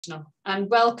And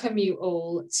welcome you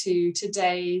all to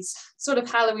today's sort of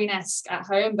Halloween-esque at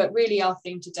home, but really our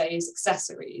theme today is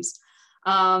accessories.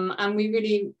 And we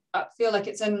really feel like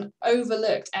it's an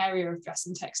overlooked area of dress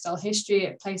and textile history.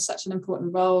 It plays such an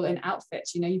important role in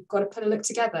outfits. You know, you've got to put a look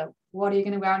together. What are you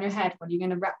going to wear on your head? What are you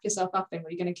going to wrap yourself up in? What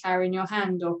are you going to carry in your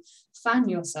hand or fan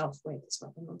yourself with? Is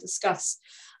what we'll discuss.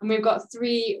 And we've got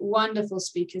three wonderful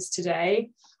speakers today.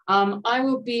 I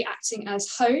will be acting as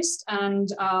host, and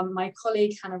my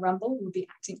colleague Hannah Rumble will be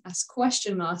acting as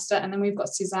question master. And then we've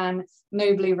got Suzanne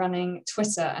nobly running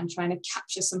Twitter and trying to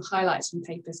capture some highlights from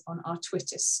papers on our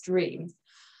Twitter stream.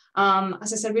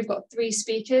 As I said, we've got three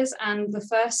speakers, and the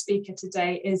first speaker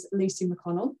today is Lucy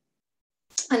McConnell.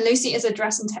 And Lucy is a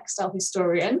dress and textile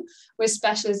historian with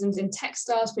specialisms in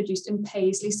textiles produced in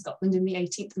Paisley, Scotland in the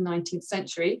 18th and 19th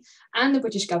century, and the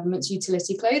British government's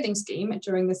utility clothing scheme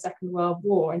during the Second World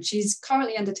War. And she's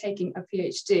currently undertaking a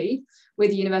PhD with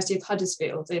the University of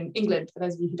Huddersfield in England, for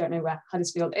those of you who don't know where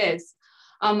Huddersfield is.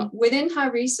 Within her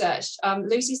research,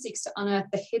 Lucy seeks to unearth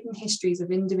the hidden histories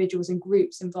of individuals and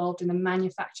groups involved in the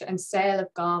manufacture and sale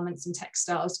of garments and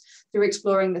textiles through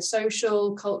exploring the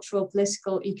social, cultural,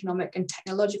 political, economic, and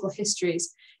technological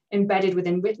histories embedded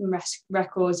within written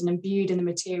records and imbued in the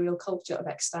material culture of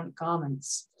extant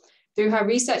garments. Through her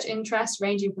research interests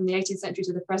ranging from the 18th century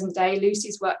to the present day,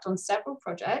 Lucy's worked on several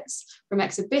projects, from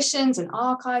exhibitions and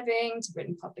archiving to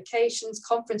written publications,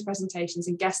 conference presentations,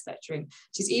 and guest lecturing.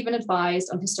 She's even advised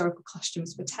on historical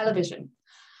costumes for television.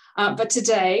 But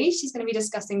today, she's going to be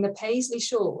discussing the Paisley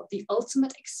shawl, the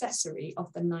ultimate accessory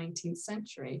of the 19th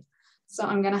century. So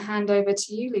I'm going to hand over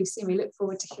to you, Lucy, and we look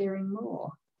forward to hearing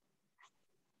more.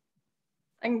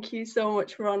 Thank you so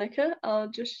much, Veronica. I'll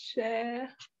just share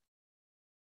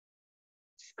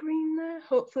screen there.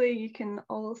 Hopefully you can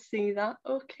all see that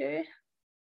okay.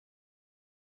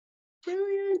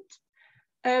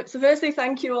 Brilliant. So firstly,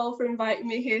 thank you all for inviting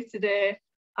me here today.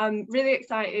 I'm really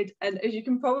excited, and as you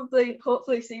can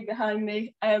hopefully see behind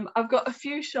me, I've got a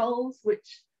few shawls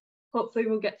which hopefully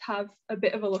we'll get to have a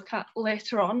bit of a look at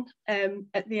later on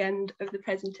at the end of the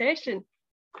presentation.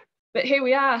 But here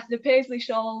we are, the Paisley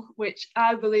shawl, which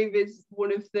I believe is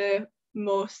one of the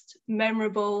most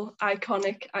memorable,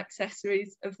 iconic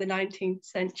accessories of the 19th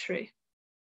century.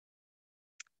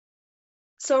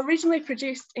 So originally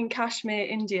produced in Kashmir,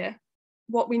 India,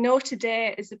 what we know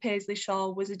today as the Paisley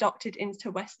shawl was adopted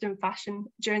into Western fashion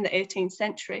during the 18th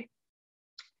century.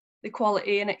 The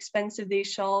quality and expense of these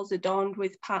shawls, adorned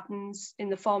with patterns in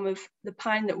the form of the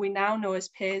pine that we now know as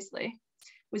Paisley,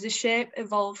 was a shape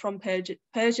evolved from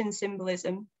Persian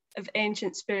symbolism of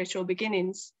ancient spiritual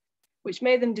beginnings, which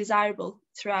made them desirable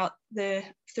throughout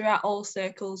all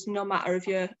circles, no matter of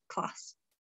your class.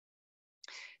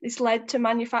 This led to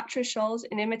manufacture shawls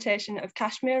in imitation of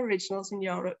Kashmir originals in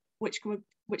Europe, which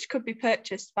could be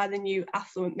purchased by the new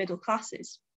affluent middle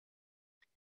classes.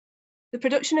 The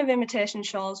production of imitation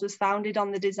shawls was founded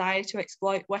on the desire to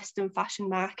exploit Western fashion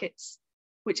markets,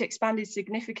 which expanded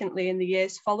significantly in the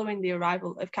years following the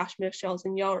arrival of Kashmir shawls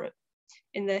in Europe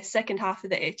in the second half of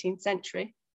the 18th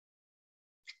century.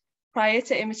 Prior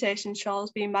to imitation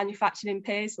shawls being manufactured in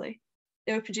Paisley,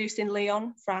 they were produced in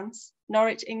Lyon, France,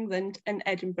 Norwich, England, and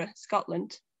Edinburgh,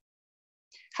 Scotland.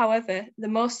 However, the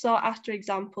most sought after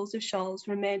examples of shawls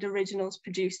remained originals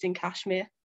produced in Kashmir.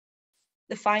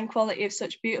 The fine quality of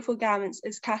such beautiful garments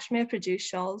as Kashmir produced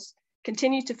shawls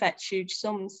continued to fetch huge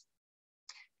sums.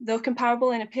 Though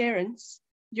comparable in appearance,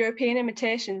 European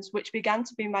imitations, which began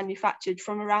to be manufactured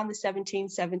from around the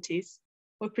 1770s,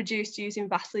 were produced using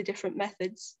vastly different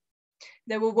methods.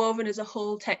 They were woven as a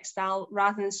whole textile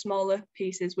rather than smaller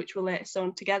pieces which were later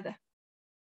sewn together.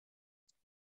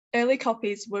 Early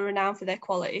copies were renowned for their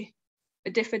quality,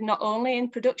 but differed not only in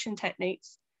production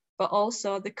techniques, but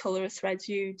also the colour of threads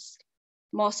used,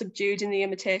 more subdued in the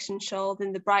imitation shawl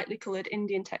than the brightly coloured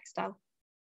Indian textile.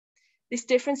 This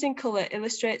difference in colour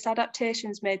illustrates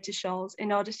adaptations made to shawls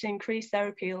in order to increase their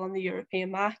appeal on the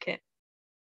European market.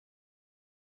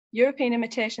 European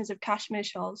imitations of Kashmir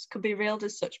shawls could be reeled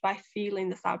as such by feeling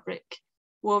the fabric,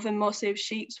 woven mostly of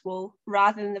sheep's wool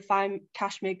rather than the fine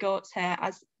Kashmir goat's hair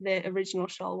as the original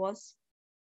shawl was.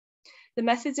 The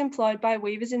methods employed by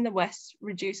weavers in the West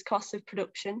reduced costs of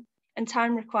production and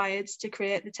time required to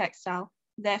create the textile,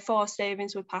 therefore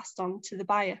savings were passed on to the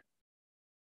buyer.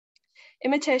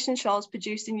 Imitation shawls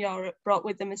produced in Europe brought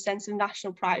with them a sense of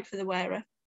national pride for the wearer.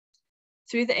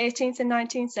 Through the 18th and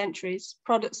 19th centuries,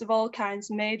 products of all kinds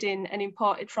made in and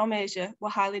imported from Asia were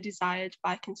highly desired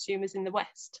by consumers in the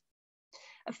West,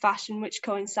 a fashion which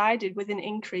coincided with an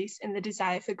increase in the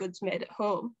desire for goods made at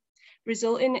home,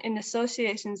 resulting in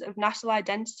associations of national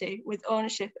identity with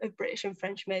ownership of British and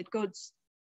French-made goods.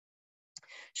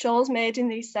 Shawls made in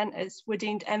these centres were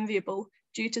deemed enviable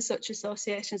due to such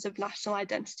associations of national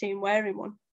identity in wearing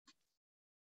one.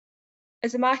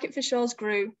 As the market for shawls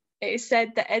grew, it is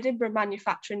said that Edinburgh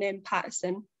manufacturer named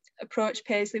Patterson approached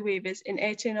Paisley weavers in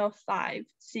 1805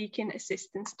 seeking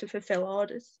assistance to fulfil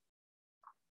orders.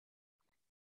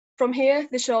 From here,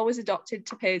 the shawl was adopted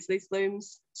to Paisley's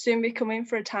looms, soon becoming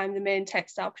for a time the main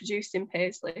textile produced in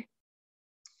Paisley.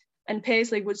 And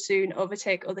Paisley would soon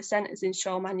overtake other centres in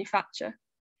shawl manufacture,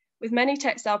 with many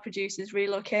textile producers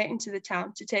relocating to the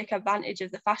town to take advantage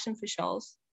of the fashion for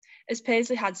shawls, as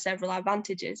Paisley had several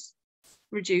advantages: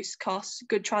 reduced costs,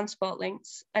 good transport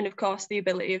links, and of course the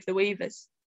ability of the weavers.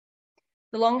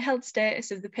 The long-held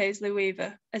status of the Paisley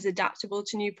weaver as adaptable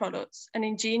to new products and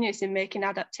ingenious in making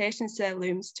adaptations to their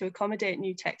looms to accommodate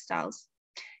new textiles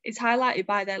is highlighted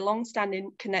by their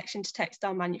long-standing connection to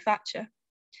textile manufacture.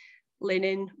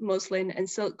 Linen, muslin, and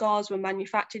silk gauze were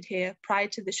manufactured here prior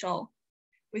to the shawl,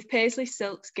 with Paisley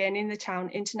silks gaining the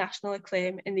town international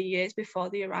acclaim in the years before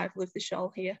the arrival of the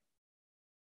shawl here.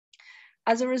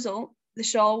 As a result, the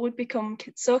shawl would become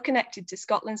so connected to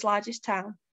Scotland's largest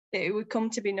town that it would come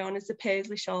to be known as the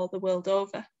Paisley shawl the world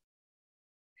over.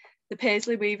 The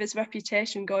Paisley weavers'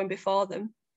 reputation going before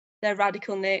them, their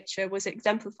radical nature was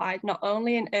exemplified not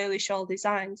only in early shawl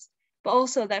designs, but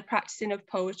also their practicing of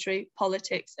poetry,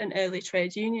 politics, and early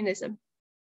trade unionism.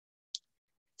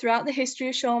 Throughout the history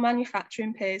of shawl manufacture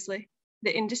in Paisley,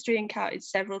 the industry encountered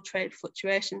several trade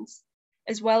fluctuations,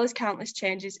 as well as countless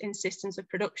changes in systems of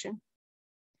production.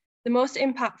 The most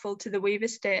impactful to the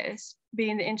weaver's status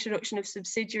being the introduction of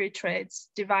subsidiary trades,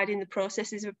 dividing the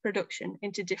processes of production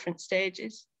into different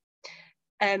stages,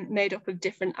 made up of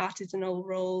different artisanal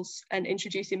roles and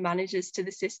introducing managers to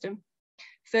the system,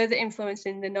 further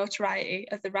influencing the notoriety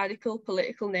of the radical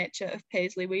political nature of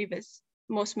Paisley weavers,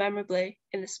 most memorably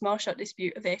in the Sma Shot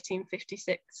dispute of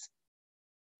 1856.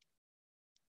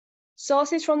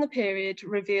 Sources from the period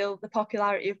reveal the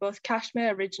popularity of both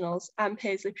Kashmir originals and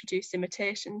Paisley produced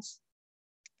imitations.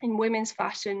 In women's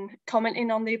fashion,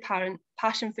 commenting on the apparent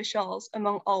passion for shawls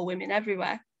among all women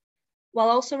everywhere, while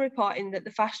also reporting that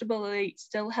the fashionable elite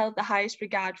still held the highest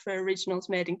regard for originals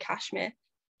made in Kashmir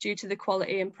due to the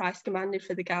quality and price commanded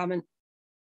for the garment.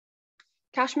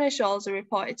 Kashmir shawls are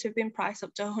reported to have been priced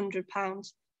up to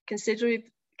 £100,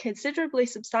 considerably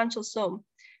substantial sum,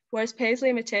 whereas Paisley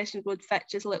imitations would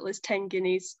fetch as little as 10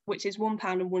 guineas, which is £1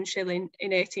 and 1 shilling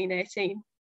in 1818.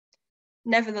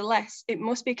 Nevertheless, it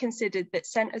must be considered that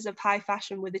centres of high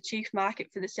fashion were the chief market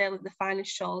for the sale of the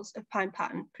finest shawls of pine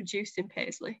pattern produced in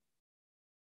Paisley.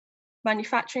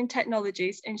 Manufacturing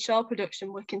technologies in shawl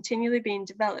production were continually being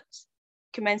developed,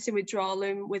 commencing with draw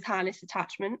loom with harness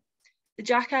attachment. The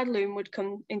jacquard loom would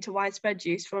come into widespread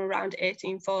use from around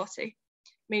 1840,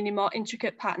 meaning more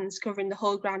intricate patterns covering the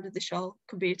whole ground of the shawl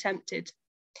could be attempted.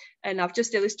 And I've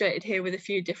just illustrated here with a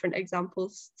few different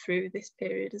examples through this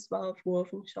period as well of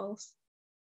woven shawls.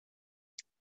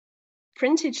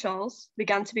 Printed shawls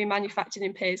began to be manufactured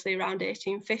in Paisley around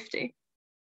 1850.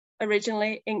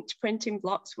 Originally, inked printing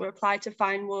blocks were applied to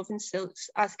fine woven silks,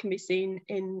 as can be seen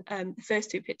in the first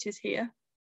two pictures here,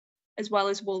 as well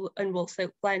as wool and wool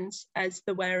silk blends, as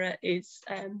the wearer is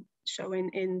showing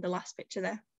in the last picture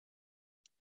there.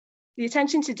 The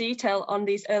attention to detail on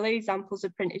these early examples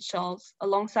of printed shawls,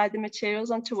 alongside the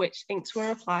materials onto which inks were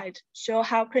applied, show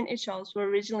how printed shawls were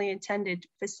originally intended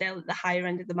for sale at the higher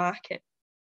end of the market.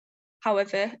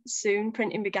 However, soon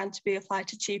printing began to be applied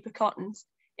to cheaper cottons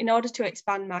in order to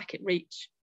expand market reach.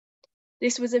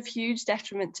 This was of huge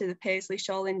detriment to the Paisley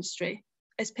shawl industry,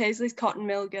 as Paisley's cotton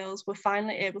mill girls were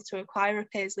finally able to acquire a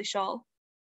Paisley shawl,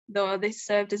 though this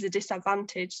served as a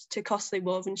disadvantage to costly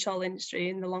woven shawl industry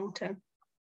in the long term.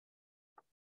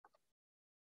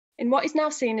 In what is now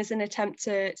seen as an attempt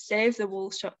to save the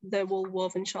wool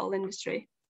woven shawl industry,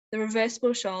 the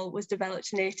reversible shawl was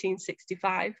developed in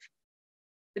 1865.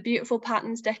 The beautiful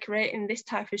patterns decorating this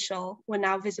type of shawl were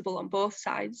now visible on both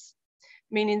sides,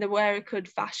 meaning the wearer could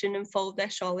fashion and fold their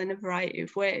shawl in a variety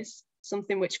of ways,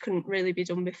 something which couldn't really be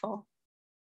done before.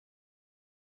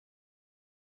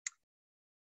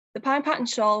 The pine pattern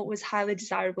shawl was a highly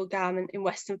desirable garment in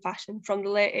Western fashion from the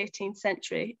late 18th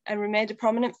century and remained a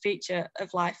prominent feature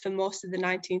of life for most of the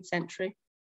 19th century.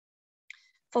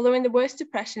 Following the worst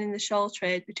depression in the shawl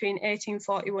trade between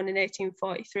 1841 and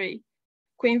 1843,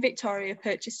 Queen Victoria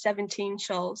purchased 17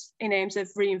 shawls in aims of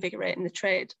reinvigorating the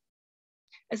trade.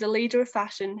 As a leader of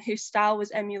fashion whose style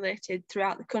was emulated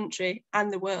throughout the country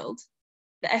and the world,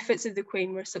 the efforts of the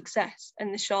Queen were a success,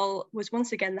 and the shawl was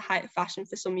once again the height of fashion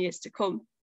for some years to come,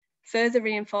 further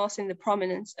reinforcing the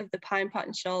prominence of the pine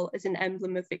pattern shawl as an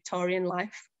emblem of Victorian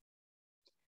life.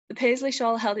 The Paisley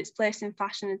shawl held its place in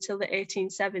fashion until the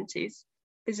 1870s,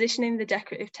 positioning the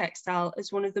decorative textile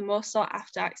as one of the most sought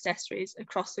after accessories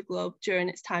across the globe during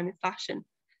its time in fashion.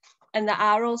 And there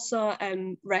are also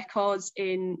records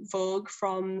in Vogue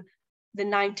from the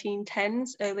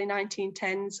 1910s, early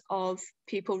 1910s, of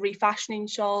people refashioning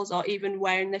shawls or even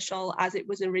wearing the shawl as it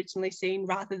was originally seen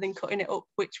rather than cutting it up,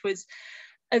 which was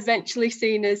eventually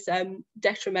seen as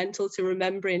detrimental to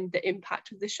remembering the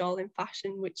impact of the shawl in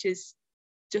fashion, which is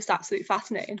just absolutely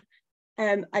fascinating.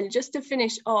 And just to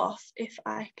finish off, if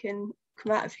I can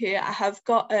come out of here, I have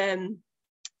got a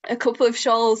couple of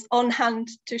shawls on hand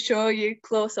to show you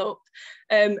close up.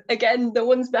 Again, the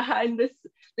ones behind this,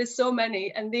 there's so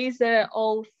many, and these are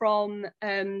all from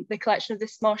the collection of the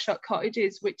Sma Shot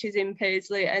Cottages, which is in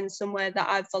Paisley and somewhere that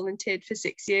I've volunteered for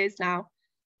 6 years now.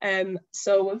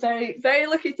 So we're very, very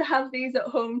lucky to have these at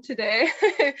home today.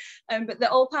 But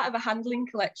they're all part of a handling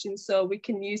collection, so we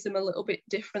can use them a little bit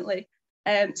differently.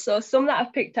 So some that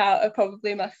I've picked out are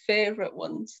probably my favourite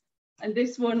ones. And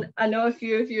this one, I know a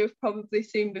few of you have probably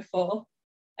seen before.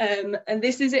 And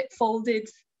this is it folded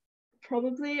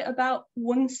probably about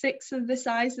 1/6 of the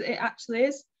size that it actually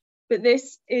is. But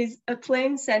this is a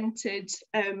plain centred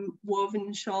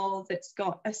woven shawl that's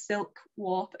got a silk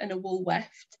warp and a wool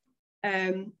weft.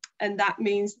 And that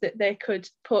means that they could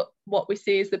put what we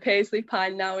see as the Paisley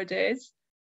pine nowadays,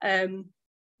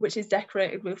 which is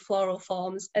decorated with floral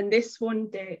forms. And this one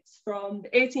dates from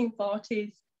the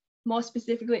 1840s, more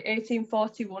specifically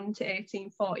 1841 to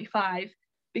 1845,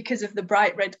 because of the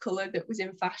bright red colour that was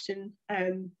in fashion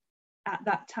at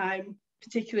that time,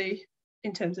 particularly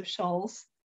in terms of shawls.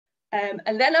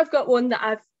 And then I've got one that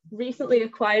I've recently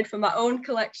acquired for my own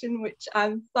collection, which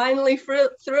I'm finally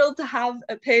thrilled to have,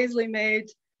 a Paisley made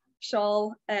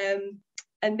shawl.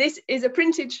 And this is a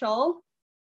printed shawl.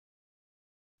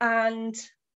 And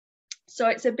so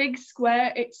it's a big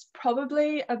square. It's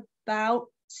probably about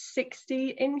 60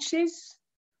 inches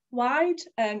wide.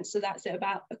 So that's at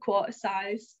about a quarter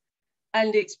size.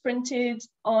 And it's printed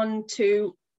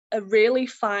onto a really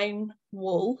fine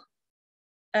wool.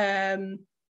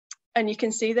 And you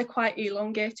can see they're quite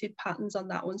elongated patterns on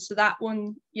that one. So that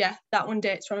one, yeah, that one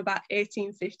dates from about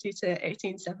 1850 to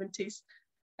 1870s.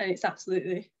 And it's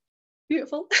absolutely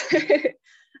beautiful.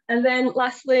 And then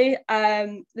lastly,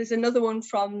 there's another one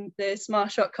from the Sma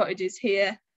Shot Cottages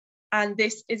here. And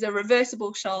this is a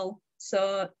reversible shawl.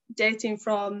 So dating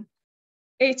from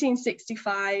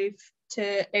 1865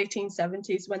 to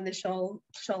 1870s, when the shawl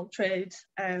trade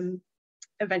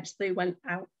eventually went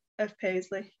out of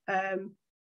Paisley.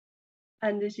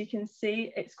 And as you can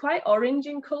see, it's quite orange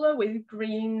in colour with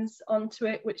greens onto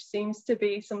it, which seems to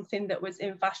be something that was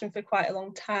in fashion for quite a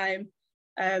long time.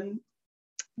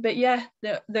 But yeah,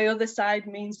 the other side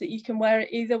means that you can wear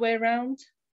it either way around.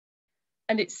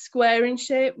 And it's square in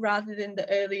shape rather than the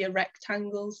earlier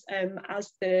rectangles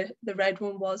as the red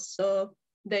one was. So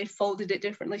they folded it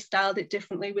differently, styled it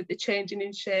differently with the changing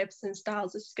in shapes and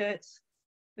styles of skirts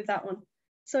with that one.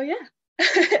 So yeah.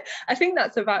 I think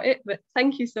that's about it, but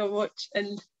thank you so much.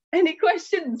 And any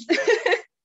questions? That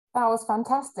was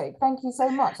fantastic. Thank you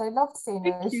so much. I loved seeing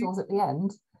those shawls at the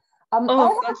end. I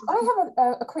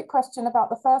have a quick question about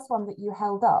the first one that you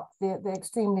held up, the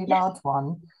extremely large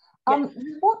one.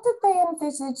 What did they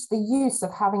envisage the use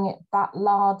of having it that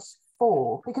large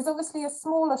for? Because obviously a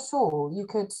smaller shawl, you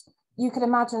could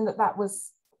imagine that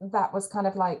was kind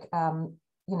of like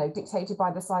you know, dictated by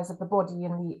the size of the body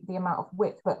and the amount of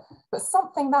width, but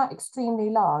something that extremely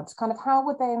large, kind of how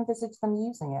would they envisage them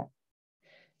using it?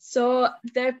 So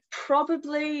they're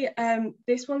probably,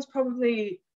 this one's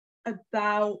probably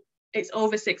about, it's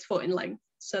over 6 foot in length.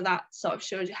 So that sort of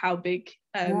shows you how big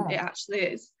it actually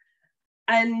is.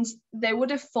 And they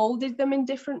would have folded them in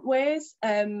different ways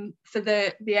for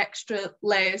the extra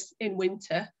layers in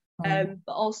winter.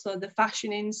 But also the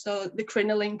fashioning, so the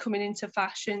crinoline coming into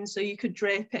fashion, so you could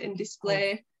drape it and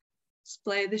display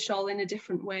the shawl in a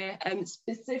different way.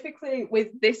 Specifically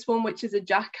with this one, which is a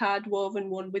jacquard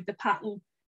woven one with the pattern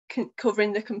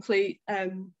covering the complete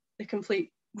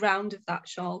round of that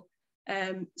shawl.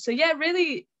 So yeah,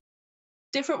 really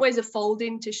different ways of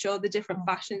folding to show the different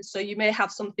fashions. So you may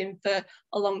have something for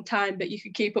a long time, but you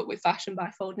could keep up with fashion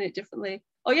by folding it differently.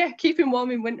 Oh yeah, keeping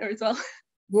warm in winter as well.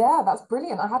 Yeah, that's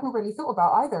brilliant. I hadn't really thought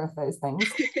about either of those things.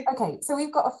 Okay, so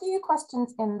we've got a few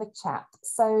questions in the chat.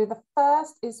 So the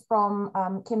first is from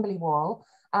Kimberly Wall,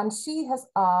 and she has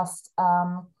asked,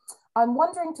 I'm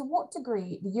wondering to what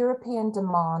degree the European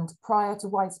demand prior to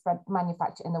widespread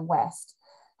manufacture in the West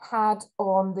had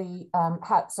an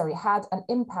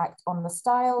impact on the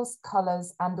styles,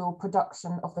 colours, and/or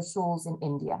production of the shawls in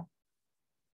India.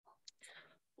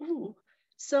 Ooh,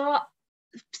 so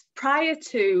prior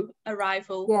to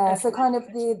arrival. Yeah, so kind of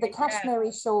the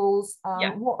Kashmiri shawls,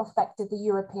 what effect did the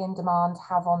European demand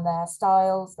have on their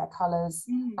styles, their colours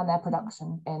and their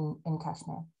production in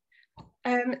Kashmir?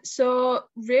 So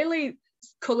really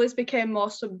colours became more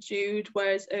subdued,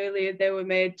 whereas earlier they were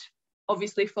made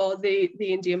obviously for the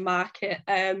Indian market.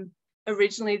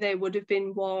 Originally they would have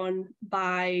been worn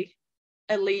by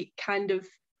elite kind of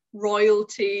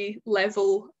royalty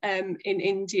level in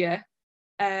India.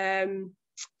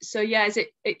 So yeah, as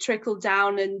it trickled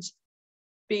down and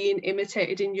being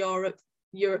imitated in Europe,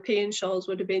 European shawls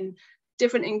would have been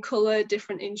different in colour,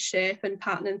 different in shape and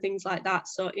pattern and things like that.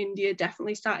 So India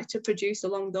definitely started to produce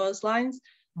along those lines.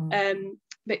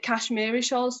 But Kashmiri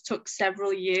shawls took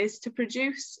several years to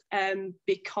produce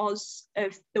because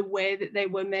of the way that they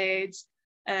were made.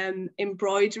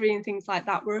 Embroidery and things like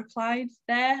that were applied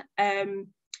there.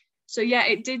 So yeah,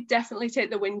 it did definitely take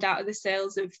the wind out of the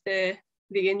sails of the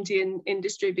Indian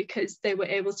industry, because they were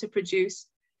able to produce,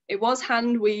 it was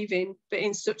hand weaving, but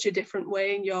in such a different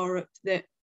way in Europe that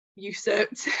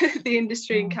usurped the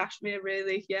industry in Kashmir,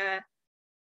 really. Yeah.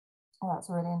 Oh, that's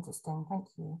really interesting. Thank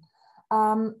you.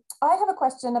 I have a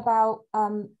question about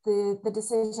the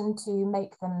decision to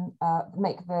make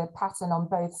the pattern on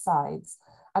both sides.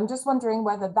 I'm just wondering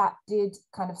whether that did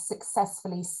kind of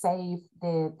successfully save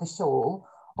the shawl,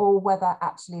 or whether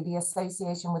actually the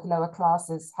association with lower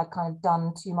classes had kind of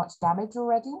done too much damage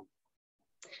already.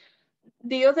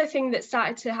 The other thing that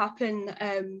started to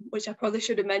happen, which I probably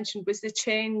should have mentioned, was the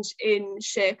change in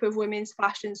shape of women's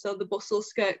fashion. So the bustle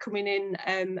skirt coming in,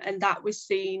 and that was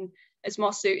seen as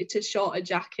more suited to shorter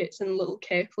jackets and little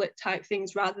capelet type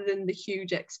things, rather than the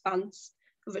huge expanse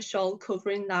of a shawl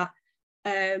covering that.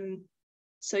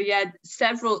 So yeah,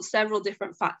 several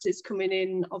different factors coming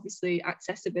in, obviously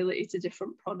accessibility to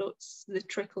different products, the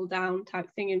trickle down type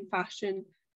thing in fashion,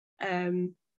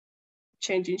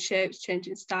 changing shapes,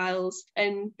 changing styles.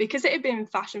 And because it had been in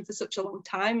fashion for such a long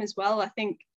time as well, I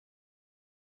think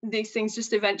these things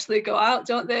just eventually go out,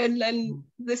 don't they? And then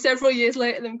the several years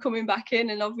later them coming back in,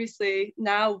 and obviously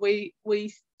now we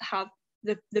have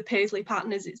the Paisley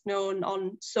pattern as it's known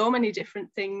on so many different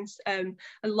things. And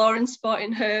Lauren's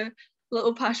sporting her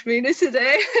little pashmina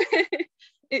today.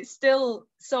 It's still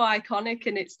so iconic,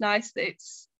 and it's nice that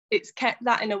it's kept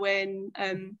that in a way,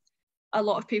 and a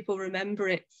lot of people remember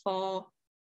it for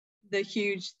the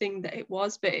huge thing that it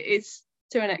was, but it is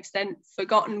to an extent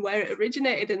forgotten where it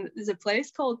originated, and there's a place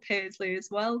called Paisley as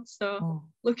well, so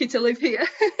lucky to live here.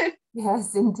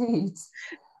 Yes, indeed.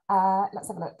 Let's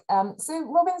have a look. So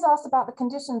Robin's asked about the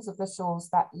conditions of the shawls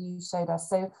that you showed us.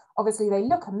 So obviously they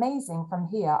look amazing from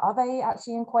here. Are they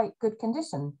actually in quite good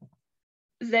condition?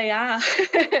 They are.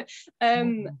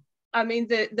 I mean,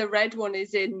 the red one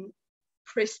is in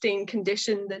pristine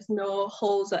condition. There's no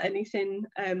holes or anything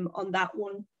on that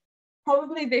one.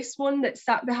 Probably this one that's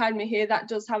sat behind me here, that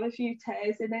does have a few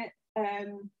tears in it.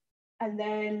 And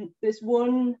then there's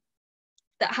one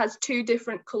that has two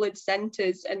different coloured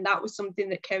centres, and that was something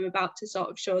that came about to sort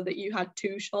of show that you had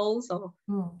two shawls, or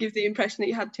give the impression that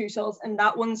you had two shawls. And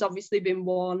that one's obviously been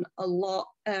worn a lot.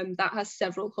 That has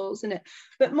several holes in it,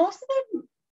 but most of them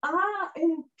are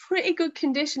in pretty good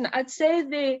condition. I'd say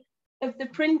of the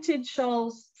printed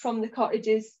shawls from the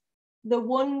cottages, the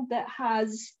one that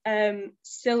has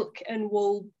silk and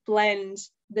wool blend,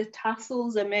 the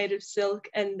tassels are made of silk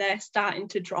and they're starting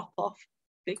to drop off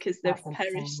because they've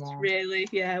perished, really,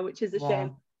 which is a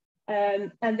shame.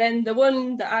 And then the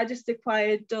one that I just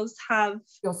acquired does have...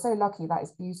 You're so lucky, that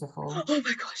is beautiful. Oh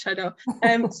my gosh, I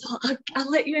know. So I'll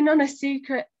let you in on a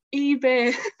secret.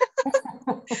 eBay.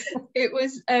 It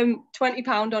was £20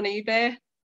 on eBay.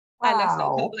 Wow. And I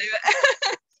still can't believe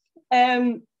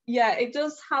it. Yeah, it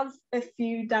does have a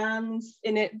few dans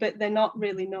in it, but they're not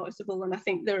really noticeable, and I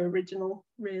think they're original,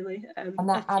 really. And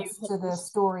that adds to the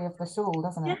story of the shawl,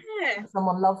 doesn't it? Yeah.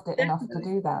 Someone loved it enough to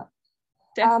do that.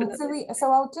 Definitely.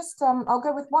 So I'll just I'll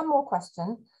go with one more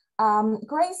question.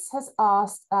 Grace has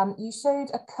asked, you showed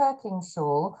a Kirking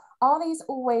shawl. Are these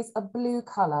always a blue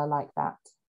colour like that?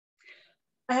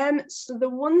 So the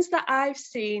ones that I've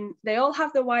seen, they all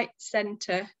have the white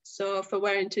centre, so for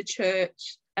wearing to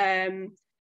church.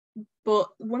 But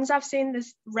ones I've seen,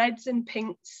 there's reds and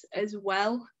pinks as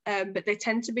well, but they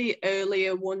tend to be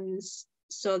earlier ones,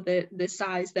 so the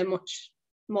size, they're much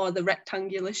more the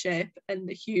rectangular shape and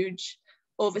the huge,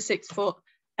 over 6 foot.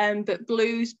 But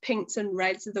blues, pinks and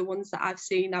reds are the ones that I've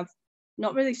seen. I've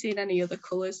not really seen any other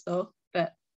colours though,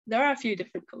 but there are a few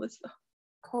different colours though.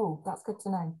 Cool, that's good to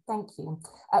know. Thank you.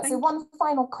 So one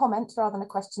final comment rather than a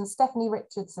question. Stephanie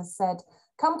Richards has said,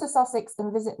 come to Sussex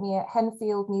and visit me at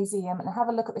Henfield Museum and have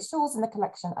a look at the shawls in the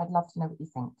collection. I'd love to know what you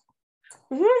think.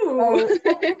 So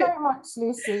thank you very much,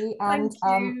 Lucy. And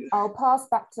I'll pass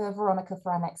back to Veronica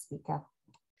for our next speaker.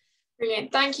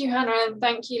 Brilliant. Thank you, Hannah, and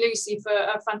thank you, Lucy, for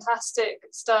a fantastic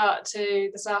start to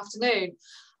this afternoon.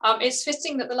 It's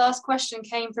fitting that the last question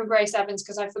came from Grace Evans,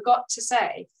 because I forgot to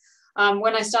say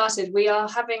when I started, we are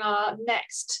having our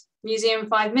next Museum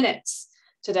 5 Minutes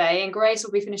today, and Grace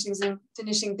will be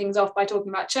finishing things off by talking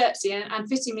about Chertsey, and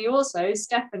fittingly also,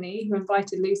 Stephanie, who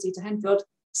invited Lucy to Henfield,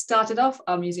 started off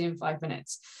our Museum 5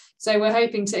 Minutes. So we're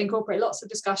hoping to incorporate lots of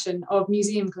discussion of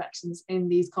museum collections in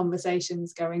these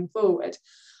conversations going forward.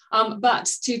 But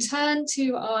to turn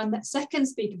to our second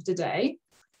speaker of today,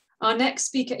 our next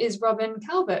speaker is Robin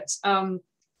Calvert. And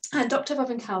Dr.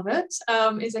 Robin Calvert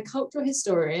is a cultural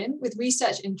historian with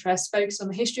research interests focused on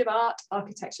the history of art,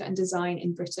 architecture and design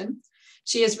in Britain.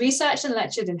 She has researched and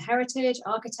lectured in heritage,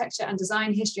 architecture and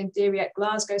design history and theory at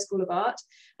Glasgow School of Art,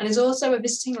 and is also a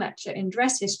visiting lecturer in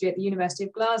dress history at the University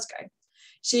of Glasgow.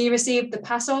 She received the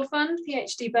Passol Fund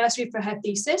PhD bursary for her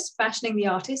thesis, Fashioning the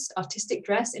Artist, Artistic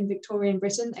Dress in Victorian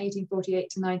Britain, 1848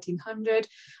 to 1900,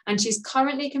 and she's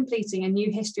currently completing a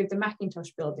new history of the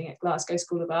Mackintosh building at Glasgow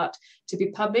School of Art to be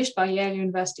published by Yale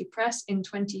University Press in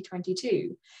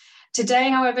 2022. Today,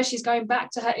 however, she's going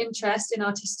back to her interest in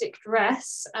artistic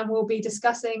dress, and we'll be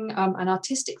discussing an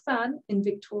artistic fan in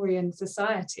Victorian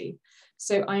society.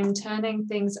 So I'm turning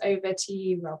things over to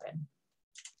you, Robin.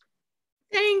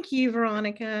 Thank you,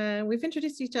 Veronica. We've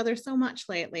introduced each other so much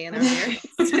lately, and I'm very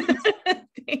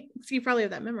thanks. You probably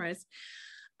have that memorized.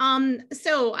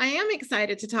 So I am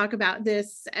excited to talk about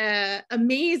this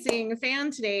amazing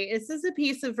fan today. This is a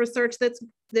piece of research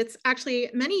that's actually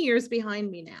many years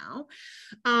behind me now.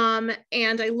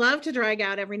 And I love to drag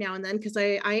out every now and then because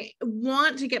I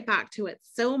want to get back to it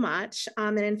so much.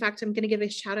 And in fact, I'm going to give a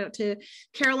shout out to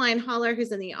Caroline Holler,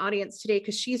 who's in the audience today,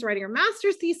 because she's writing her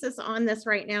master's thesis on this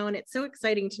right now. And it's so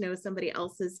exciting to know somebody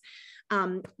else is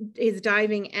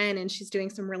diving in, and she's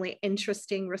doing some really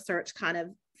interesting research kind of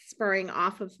spurring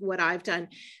off of what I've done.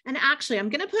 And actually, I'm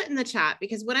going to put in the chat,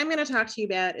 because what I'm going to talk to you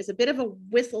about is a bit of a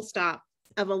whistle stop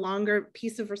of a longer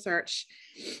piece of research,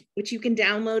 which you can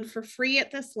download for free at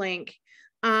this link,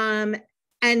 and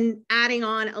adding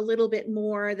on a little bit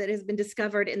more that has been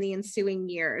discovered in the ensuing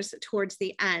years towards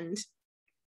the end.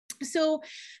 So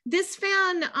this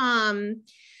fan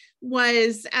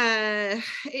was,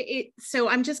 so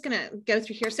I'm just going to go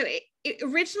through here. So it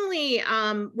originally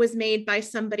was made by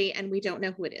somebody, and we don't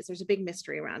know who it is. There's a big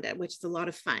mystery around it, which is a lot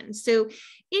of fun. So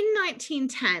in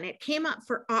 1910, it came up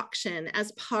for auction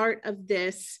as part of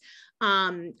this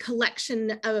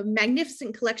collection, a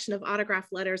magnificent collection of autograph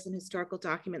letters and historical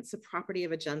documents, the property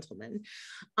of a gentleman.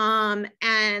 And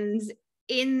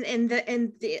in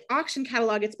the auction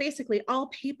catalog, it's basically all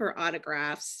paper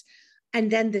autographs, and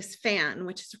then this fan,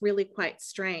 which is really quite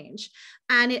strange.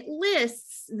 And it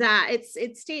lists that,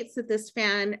 it states that this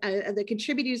fan, the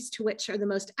contributors to which are the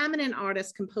most eminent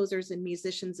artists, composers, and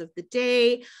musicians of the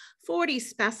day, 40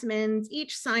 specimens,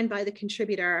 each signed by the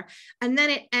contributor. And then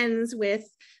it ends with,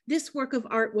 this work of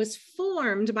art was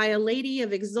formed by a lady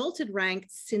of exalted rank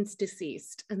since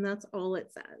deceased. And that's all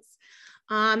it says.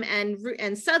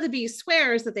 And Sotheby's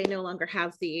swears that they no longer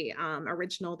have the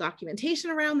original documentation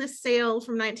around this sale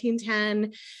from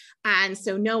 1910. And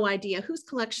so no idea whose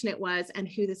collection it was and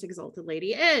who this exalted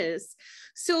lady is.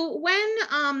 So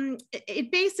when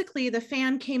basically the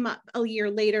fan came up a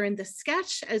year later in the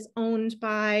sketch as owned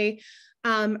by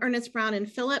Ernest Brown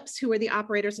and Phillips, who were the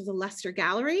operators of the Leicester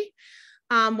Gallery.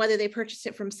 Whether they purchased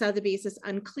it from Sotheby's is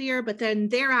unclear, but then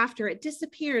thereafter it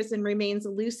disappears and remains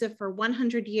elusive for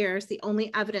 100 years. The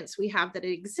only evidence we have that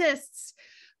it exists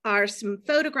are some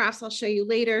photographs I'll show you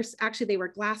later. Actually, they were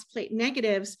glass plate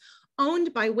negatives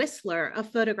owned by Whistler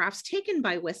of photographs taken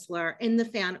by Whistler in the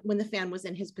fan when the fan was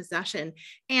in his possession,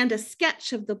 and a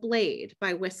sketch of the blade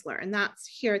by Whistler, and that's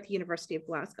here at the University of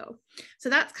Glasgow. So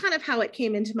that's kind of how it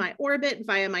came into my orbit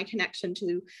via my connection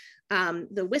to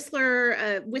the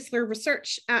Whistler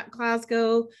research at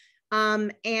Glasgow.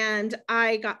 And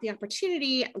I got the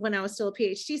opportunity when I was still a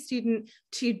PhD student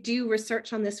to do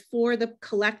research on this for the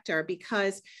collector,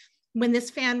 because when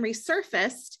this fan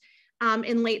resurfaced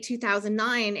in late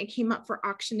 2009, it came up for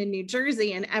auction in New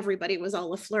Jersey, and everybody was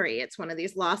all a flurry. It's one of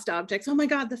these lost objects. Oh my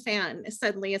God, the fan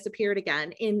suddenly has appeared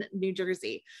again in New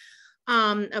Jersey,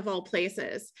 of all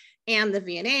places. And the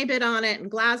V&A bid on it, and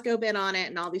Glasgow bid on it,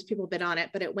 and all these people bid on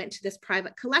it, but it went to this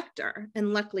private collector.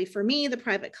 And luckily for me, the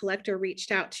private collector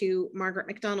reached out to Margaret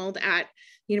McDonald at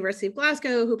University of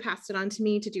Glasgow, who passed it on to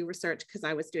me to do research because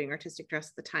I was doing artistic dress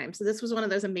at the time. So this was one of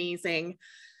those amazing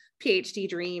PhD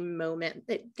dream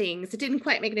things. It didn't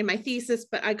quite make it in my thesis,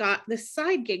 but I got this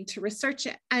side gig to research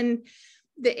it. And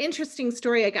the interesting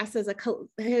story, I guess, is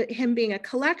him being a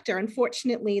collector.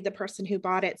 Unfortunately, the person who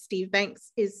bought it, Steve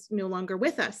Banks, is no longer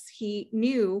with us. He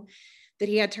knew that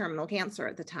he had terminal cancer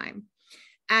at the time.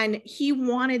 And he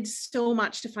wanted so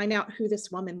much to find out who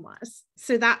this woman was.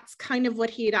 So that's kind of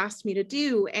what he had asked me to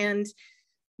do. And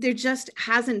there just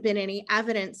hasn't been any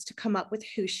evidence to come up with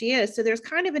who she is. So there's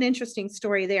kind of an interesting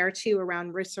story there too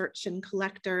around research and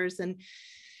collectors. And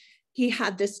he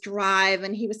had this drive,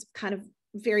 and he was kind of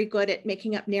very good at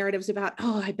making up narratives about,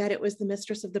 oh, I bet it was the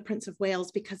mistress of the Prince of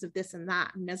Wales because of this and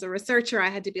that. And as a researcher, I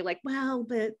had to be like, well,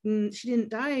 but she didn't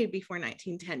die before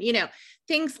 1910, you know,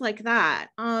 things like that.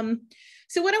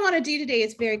 So what I want to do today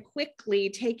is very quickly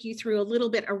take you through a little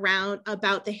bit around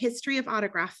about the history of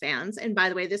autograph fans. And by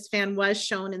the way, this fan was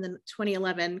shown in the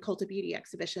 2011 Cult of Beauty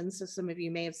exhibition, so some of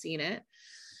you may have seen it.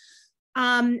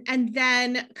 And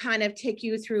then kind of take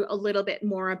you through a little bit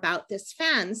more about this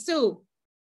fan. So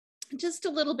just a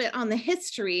little bit on the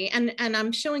history, and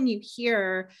I'm showing you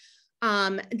here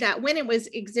that when it was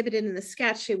exhibited in the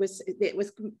sketch, it was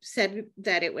said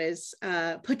that it was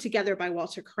put together by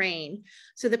Walter Crane.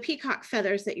 So the peacock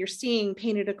feathers that you're seeing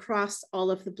painted across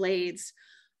all of the blades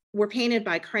were painted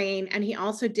by Crane, and he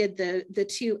also did the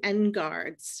two end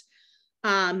guards.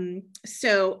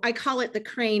 So I call it the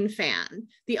Crane fan.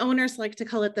 The owners like to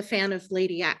call it the fan of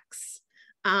Lady X.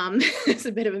 It's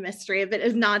a bit of a mystery, but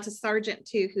it's a nod to Sargent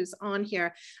too, who's on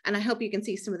here. And I hope you can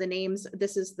see some of the names.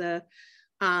 This is the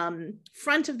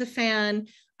front of the fan.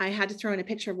 I had to throw in a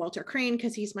picture of Walter Crane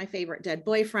because he's my favorite dead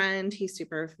boyfriend. He's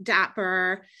super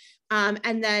dapper.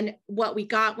 And then what we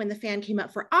got when the fan came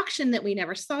up for auction that we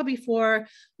never saw before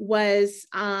was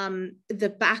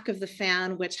the back of the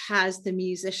fan, which has the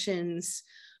musicians,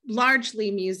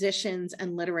 largely musicians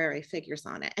and literary figures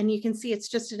on it. And you can see it's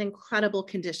just an incredible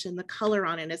condition. The color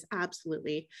on it is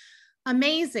absolutely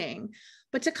amazing.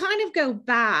 But to kind of go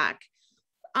back,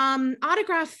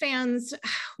 autograph fans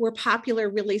were popular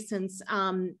really since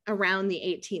around the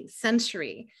 18th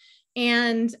century.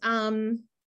 And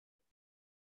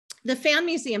the Fan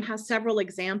Museum has several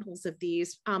examples of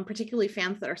these, particularly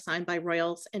fans that are signed by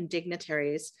royals and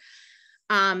dignitaries.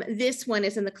 This one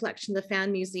is in the collection of the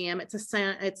Fan Museum.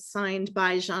 It's signed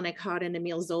by Jean Ecart and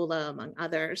Émile Zola, among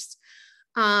others.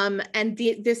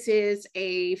 This is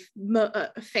a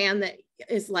fan that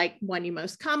is like one you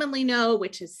most commonly know,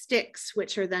 which is sticks,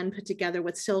 which are then put together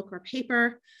with silk or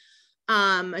paper,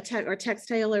 or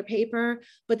textile or paper.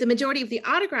 But the majority of the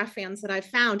autograph fans that I've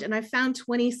found, and I've found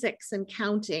 26 and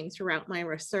counting throughout my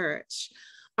research,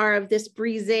 are of this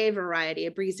brisée variety.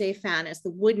 A brisée fan is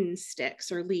the wooden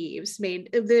sticks or leaves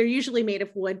they're usually made of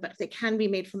wood, but they can be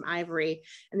made from ivory,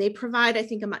 and they provide, I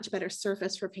think, a much better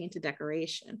surface for painted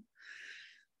decoration.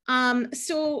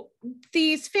 So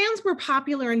these fans were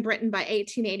popular in Britain by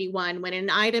 1881, when an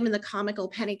item in the comical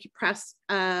penny press,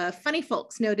 Funny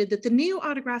Folks noted that the new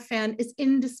autograph fan is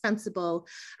indispensable,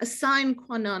 a sine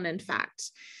qua non, in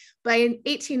fact. By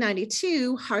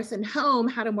 1892, Hearth and Home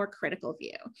had a more critical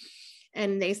view.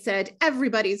 And they said,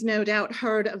 everybody's no doubt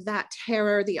heard of that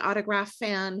terror, the autograph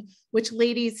fan, which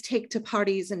ladies take to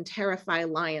parties and terrify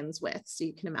lions with. So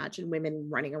you can imagine women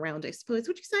running around, I suppose,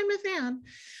 would you sign my fan?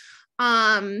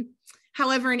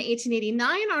 However, an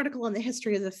 1889 article on the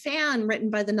history of the fan written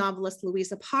by the novelist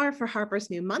Louisa Parr for Harper's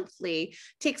New Monthly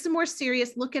takes a more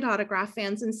serious look at autograph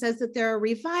fans and says that they're a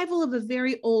revival of a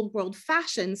very old world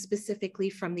fashion, specifically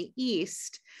from the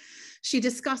East. She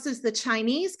discusses the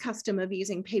Chinese custom of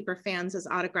using paper fans as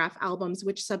autograph albums,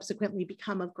 which subsequently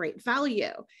become of great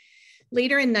value.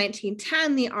 Later in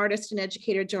 1910, the artist and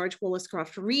educator George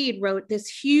Wollscroft Reed wrote this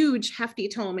huge, hefty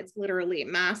tome, it's literally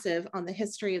massive, on the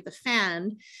history of the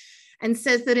fan, and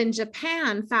says that in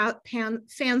Japan,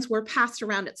 fans were passed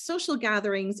around at social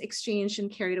gatherings, exchanged and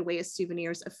carried away as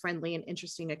souvenirs of friendly and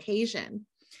interesting occasion.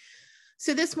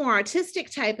 So this more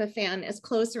artistic type of fan is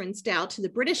closer in style to the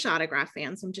British autograph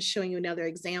fans. I'm just showing you another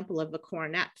example of a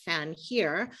coronet fan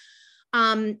here.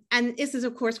 And this is,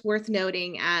 of course, worth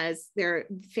noting as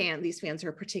these fans are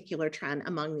a particular trend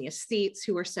among the aesthetes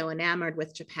who are so enamored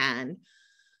with Japan.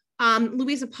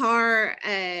 Louisa Parr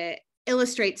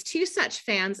illustrates two such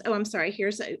fans. Oh, I'm sorry,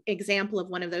 here's an example of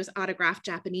one of those autographed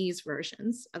Japanese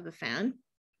versions of a fan.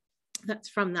 That's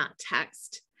from that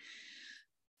text.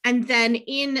 And then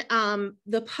in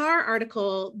the Parr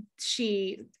article,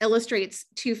 she illustrates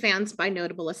two fans by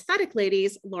notable aesthetic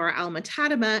ladies, Laura Alma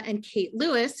Tadema and Kate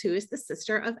Lewis, who is the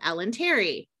sister of Ellen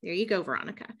Terry. There you go,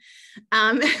 Veronica.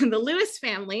 The Lewis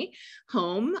family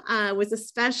home was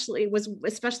especially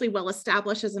well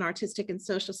established as an artistic and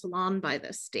social salon by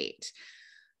the state.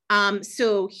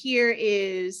 So here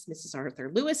is Mrs.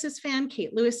 Arthur Lewis's fan,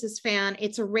 Kate Lewis's fan.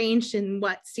 It's arranged in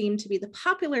what seemed to be the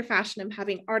popular fashion of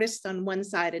having artists on one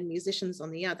side and musicians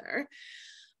on the other.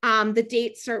 The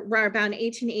dates are around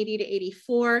 1880 to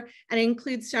 84, and it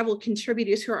includes several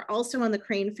contributors who are also on the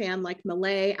Crane fan, like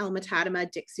Millay, Alma-Tadema,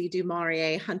 Dixie, Du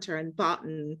Maurier, Hunter, and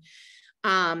Botten.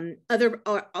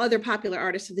 Other popular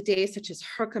artists of the day, such as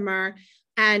Herkimer.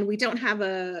 And we don't have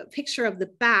a picture of the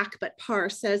back, but Parr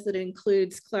says that it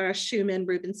includes Clara Schumann,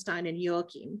 Rubinstein, and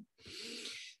Joachim.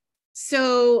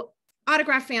 So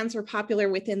autograph fans were popular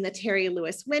within the Terry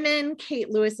Lewis women. Kate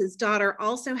Lewis's daughter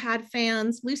also had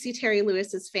fans. Lucy Terry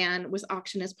Lewis's fan was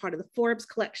auctioned as part of the Forbes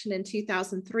collection in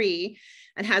 2003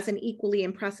 and has an equally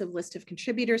impressive list of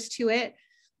contributors to it.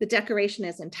 The decoration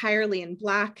is entirely in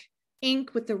black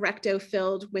ink, with the recto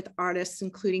filled with artists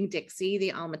including Dixie,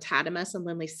 the Alma-Tadema, and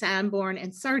Lindley Sanborn,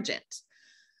 and Sargent,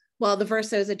 while the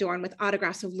verso is adorned with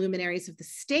autographs of luminaries of the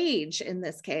stage in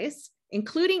this case,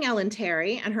 including Ellen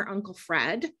Terry and her uncle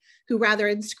Fred, who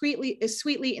rather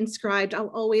sweetly inscribed, "I'll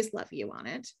always love you" on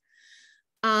it.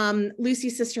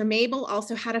 Lucy's sister Mabel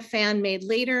also had a fan made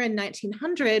later in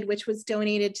 1900, which was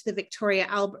donated to the Victoria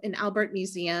and Albert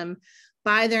Museum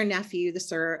by their nephew,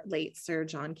 the late Sir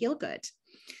John Gielgud.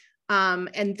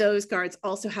 And those guards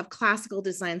also have classical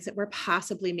designs that were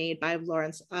possibly made by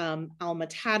Lawrence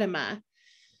Alma-Tadema.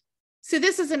 So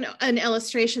this is an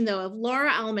illustration, though, of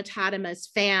Laura Alma-Tadema's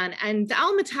fan. And the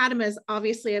Alma-Tademas,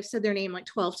 obviously, I've said their name like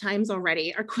 12 times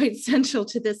already, are quite central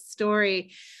to this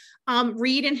story.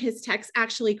 Reed in his text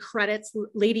actually credits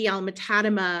Lady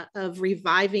Alma-Tadema of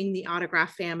reviving the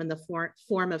autograph fan in the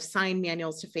form of sign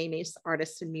manuals to famous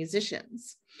artists and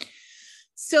musicians.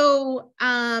 So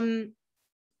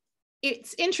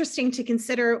it's interesting to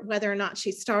consider whether or not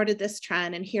she started this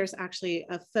trend. And here's actually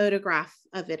a photograph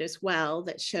of it as well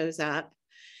that shows up.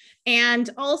 And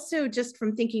also just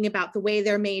from thinking about the way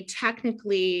they're made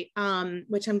technically,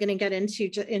 which I'm going to get into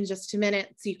in just a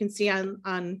minute. So you can see on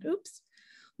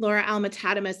Laura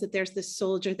Alma-Tadema, that there's this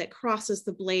soldier that crosses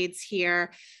the blades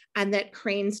here, and that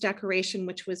Crane's decoration,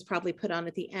 which was probably put on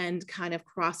at the end, kind of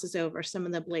crosses over some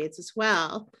of the blades as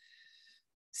well.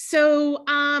 So,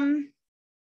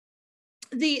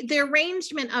 the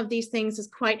arrangement of these things is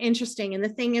quite interesting. And the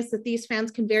thing is that these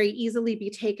fans can very easily be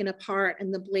taken apart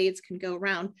and the blades can go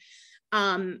around.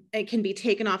 It can be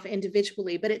taken off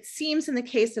individually, but it seems in the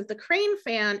case of the Crane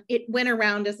fan, it went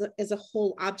around as a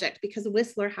whole object, because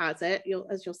Whistler has it,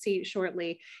 as you'll see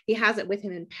shortly, he has it with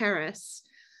him in Paris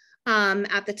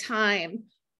at the time.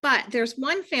 But there's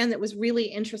one fan that was really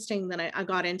interesting that I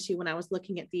got into when I was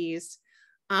looking at these.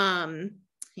 Hang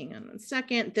on one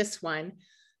second, this one.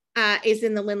 Is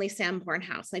in the Lindley Sanborn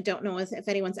house. I don't know if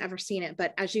anyone's ever seen it,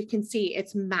 but as you can see,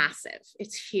 it's massive.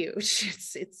 It's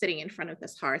huge. It's sitting in front of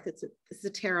this hearth. It's a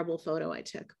terrible photo I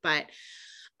took, but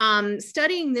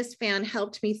studying this fan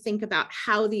helped me think about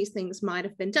how these things might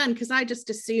have been done, because I just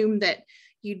assumed that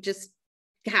you just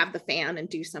have the fan and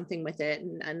do something with it.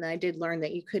 And I did learn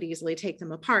that you could easily take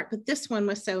them apart, but this one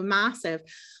was so massive.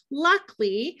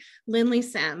 Luckily, Lindley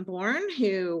Sanborn,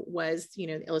 who was,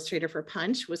 the illustrator for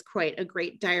Punch, was quite a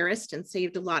great diarist and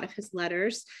saved a lot of his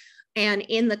letters. And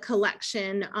in the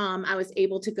collection, I was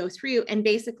able to go through, and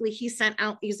basically he sent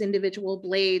out these individual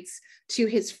blades to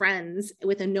his friends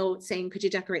with a note saying, "Could you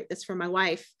decorate this for my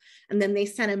wife?" And then they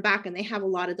sent him back, and they have a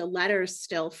lot of the letters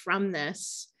still from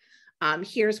this.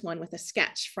 Here's one with a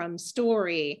sketch from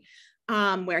Story,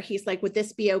 where he's like, "Would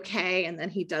this be okay?" And then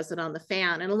he does it on the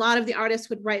fan. And a lot of the artists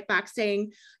would write back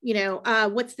saying,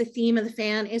 what's the theme of the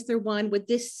fan? Is there one? Would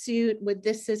this suit? Would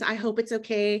this is, I hope it's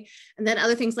okay. And then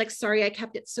other things like, "Sorry, I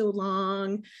kept it so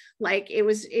long." Like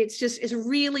it's a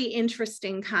really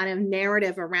interesting kind of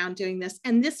narrative around doing this.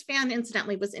 And this fan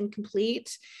incidentally was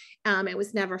incomplete. It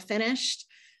was never finished.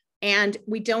 And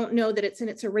we don't know that it's in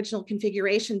its original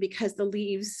configuration because the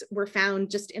leaves were found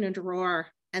just in a drawer.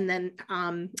 And then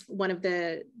one of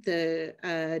the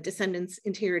descendants'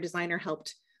 interior designer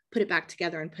helped put it back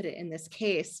together and put it in this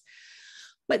case.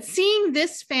 But seeing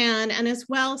this fan, and as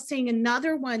well seeing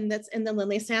another one that's in the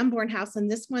Lindley Sanborn house,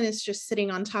 and this one is just sitting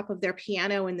on top of their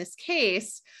piano in this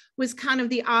case, was kind of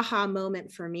the aha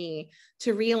moment for me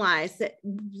to realize that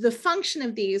the function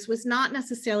of these was not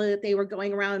necessarily that they were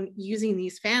going around using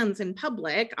these fans in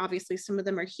public. Obviously, some of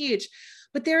them are huge,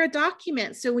 but they're a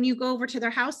document. So when you go over to their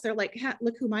house, they're like,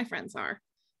 "Look who my friends are."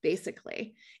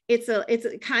 Basically, it's a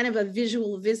kind of a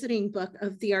visual visiting book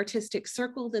of the artistic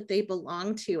circle that they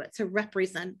belong to. It's a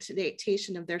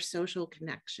representation of their social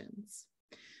connections.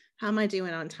 How am I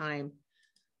doing on time?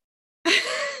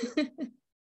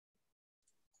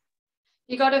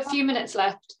 You got a few minutes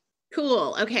left.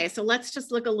 Cool. Okay, so let's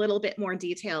just look a little bit more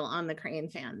detail on the crane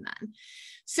fan then.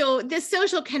 So this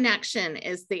social connection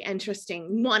is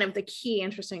one of the key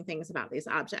interesting things about these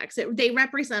objects. They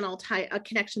represent all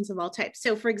connections of all types.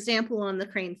 So for example, on the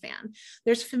crane fan,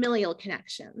 there's familial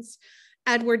connections.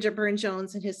 Edward de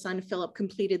Burne-Jones and his son Philip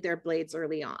completed their blades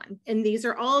early on. And these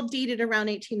are all dated around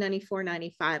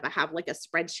 1894-95. I have like a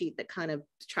spreadsheet that kind of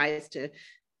tries to,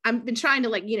 I've been trying to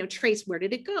like, trace where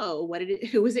did it go?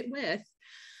 Who was it with?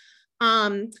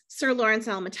 Sir Lawrence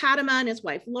Alma-Tadema and his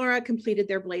wife Laura completed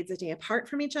their blades a day apart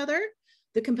from each other.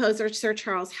 The composer Sir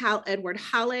Charles Edward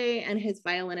Halley and his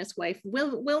violinist wife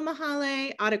Wilma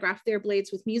Halley autographed their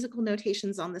blades with musical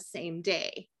notations on the same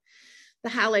day. The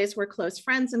Halleys were close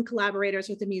friends and collaborators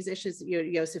with the musicians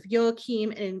Joseph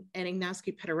Joachim and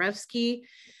Ignacy Paderewski.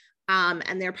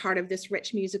 And they're part of this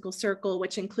rich musical circle,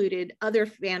 which included other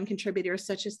fan contributors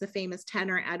such as the famous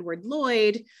tenor Edward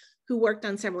Lloyd, who worked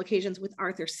on several occasions with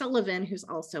Arthur Sullivan, who's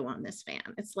also on this fan.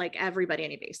 It's like everybody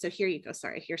anyway. So here you go.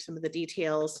 Sorry, here's some of the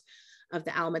details of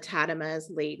the Alma-Tademas,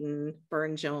 Leighton,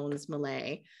 Burne-Jones,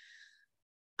 Millay.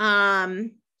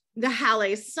 The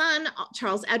Halley's son,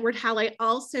 Charles Edward Halley,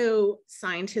 also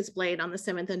signed his blade on the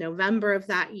 7th of November of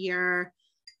that year.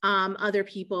 Other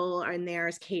people are in there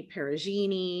as Kate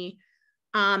Perugini.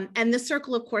 And the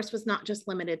circle, of course, was not just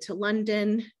limited to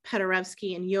London.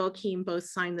 Paderewski and Joachim both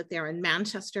signed that they're in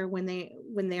Manchester when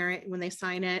they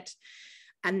sign it.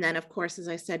 And then, of course, as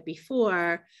I said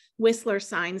before, Whistler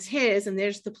signs his, and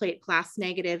there's the plate glass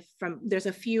negative there's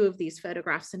a few of these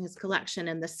photographs in his collection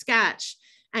and the sketch,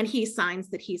 and he signs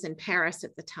that he's in Paris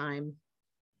at the time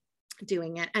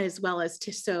doing it, as well as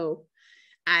Tissot.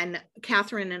 And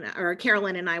Carolyn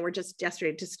and I were just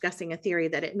yesterday discussing a theory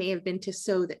that it may have been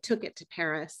Tissot that took it to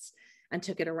Paris and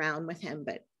took it around with him,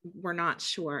 but we're not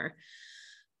sure.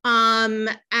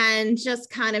 And just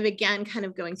kind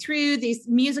of going through these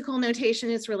musical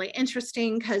notation is really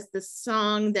interesting because the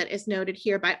song that is noted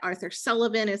here by Arthur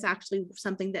Sullivan is actually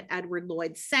something that Edward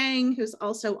Lloyd sang, who's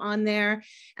also on there.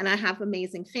 And I have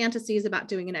amazing fantasies about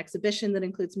doing an exhibition that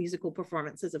includes musical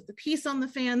performances of the piece on the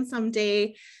fan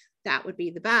someday. That would be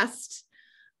the best.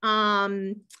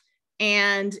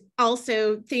 And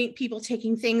also people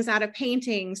taking things out of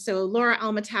painting. So Laura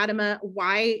Alma-Tadema,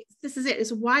 why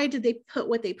did they put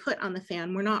what they put on the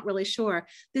fan? We're not really sure.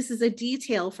 This is a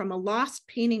detail from a lost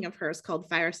painting of hers called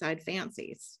Fireside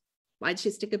Fancies. Why'd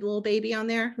she stick a little baby on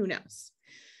there? Who knows?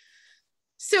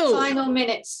 So final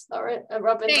minutes,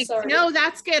 Robin, thanks. sorry. No,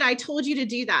 that's good. I told you to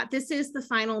do that. This is the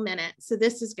final minute. So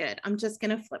this is good. I'm just going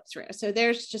to flip through. So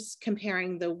there's just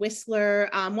comparing the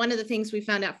Whistler. One of the things we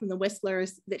found out from the Whistler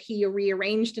is that he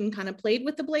rearranged and kind of played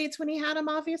with the blades when he had them,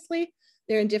 obviously.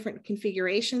 They're in different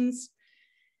configurations.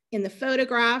 In the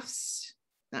photographs,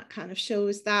 that kind of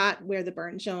shows that where the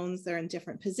Burne-Jones, they're in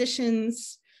different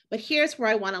positions. But here's where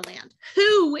I want to land.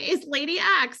 Who is Lady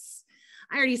X?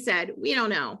 I already said, we don't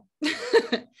know.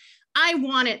 I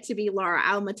want it to be Laura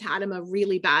Alma-Tadema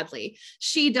really badly.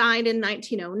 She died in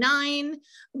 1909.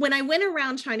 When I went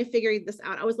around trying to figure this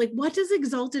out, I was like, what does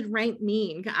exalted rank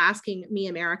mean? Asking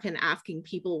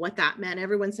people what that meant.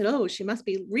 Everyone said, oh, she must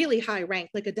be really high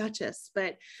rank, like a duchess.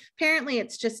 But apparently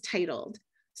it's just titled.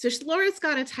 So Laura's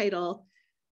got a title.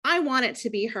 I want it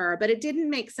to be her, but it didn't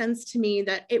make sense to me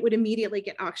that it would immediately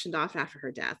get auctioned off after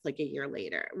her death, like a year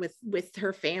later with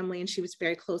her family. And she was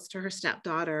very close to her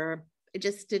stepdaughter. I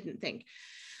just didn't think.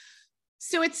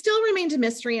 So it still remained a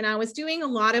mystery. And I was doing a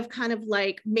lot of kind of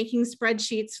like making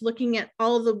spreadsheets, looking at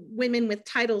all the women with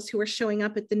titles who were showing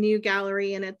up at the New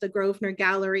Gallery and at the Grosvenor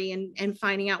Gallery and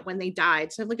finding out when they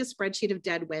died. So I have like a spreadsheet of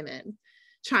dead women,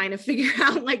 trying to figure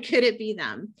out like, could it be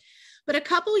them? But a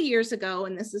couple of years ago,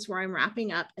 and this is where I'm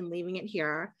wrapping up and leaving it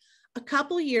here. A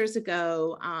couple of years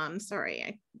ago,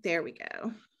 there we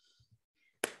go.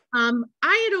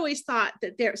 I had always thought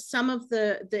that some of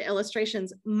the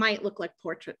illustrations might look like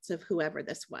portraits of whoever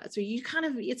this was. So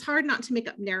it's hard not to make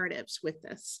up narratives with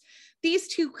this. These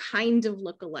two kind of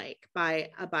look alike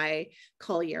by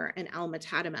Collier and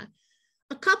Alma-Tadema.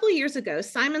 A couple of years ago,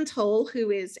 Simon Toll, who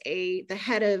is the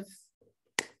head of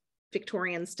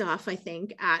Victorian stuff, I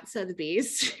think, at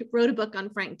Sotheby's, wrote a book on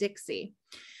Frank Dixie.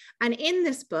 And in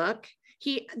this book,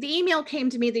 the email came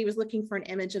to me that he was looking for an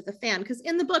image of the fan, because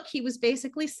in the book, he was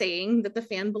basically saying that the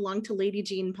fan belonged to Lady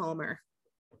Jean Palmer.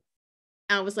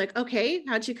 I was like, okay,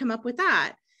 how'd you come up with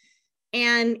that?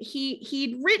 And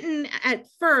he'd written at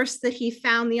first that he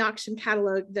found the auction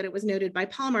catalog that it was noted by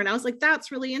Palmer. And I was like, that's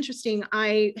really interesting.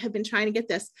 I have been trying to get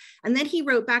this. And then he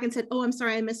wrote back and said, oh, I'm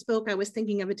sorry, I misspoke. I was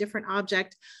thinking of a different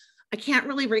object. I can't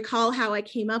really recall how I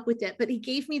came up with it, but he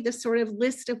gave me this sort of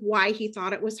list of why he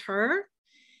thought it was her.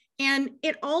 And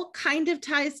it all kind of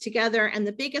ties together. And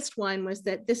the biggest one was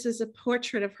that this is a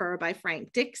portrait of her by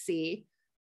Frank Dixie.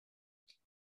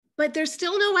 But there's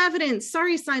still no evidence.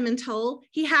 Sorry, Simon Tull.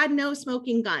 He had no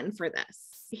smoking gun for this.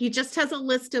 He just has a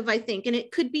list of, I think, and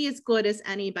it could be as good as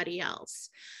anybody else.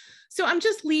 So I'm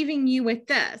just leaving you with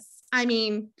this. I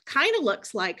mean, kind of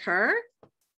looks like her.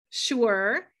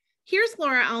 Sure. Here's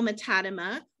Laura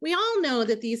Alma-Tadema. We all know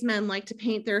that these men like to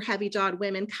paint their heavy-jawed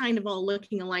women kind of all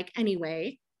looking alike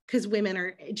anyway, because women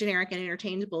are generic and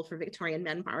interchangeable for Victorian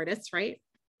men artists, right?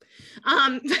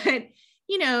 But,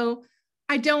 you know,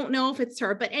 I don't know if it's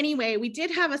her, but anyway, we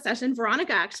did have a session.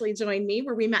 Veronica actually joined me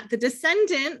where we met the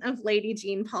descendant of Lady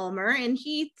Jean Palmer, and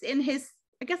he, in his,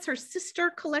 I guess her sister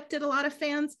collected a lot of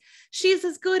fans. She's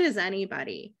as good as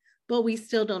anybody, but we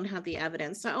still don't have the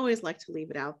evidence. So I always like to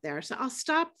leave it out there. So I'll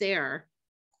stop there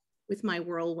with my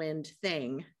whirlwind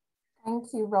thing.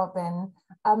 Thank you, Robin.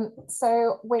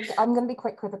 So I'm going to be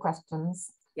quick with the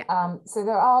questions. Yeah. So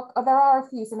there are a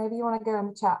few, so maybe you want to go in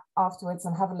the chat afterwards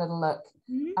and have a little look.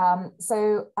 Mm-hmm.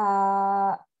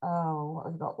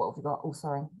 What have we got? Oh,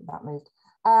 sorry, that moved.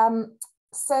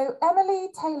 So Emily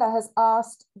Taylor has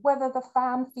asked whether the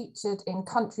fan featured in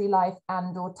Country Life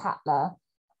and or Tatler,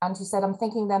 and she said, I'm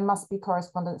thinking there must be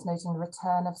correspondence noting the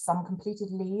return of some completed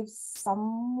leaves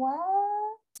somewhere.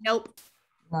 Nope.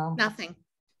 No. Nothing.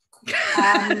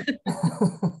 No.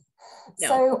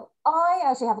 So I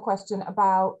actually have a question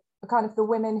about kind of the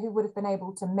women who would have been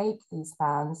able to make these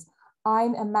fans.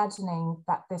 I'm imagining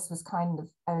that this was kind of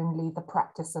only the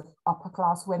practice of upper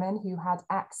class women who had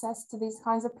access to these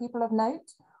kinds of people of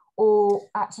note, or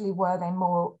actually were they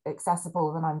more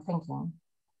accessible than I'm thinking?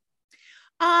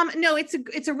 No, it's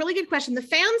a really good question. The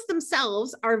fans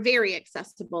themselves are very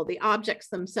accessible. The objects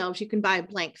themselves, you can buy a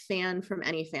blank fan from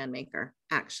any fan maker,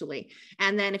 actually.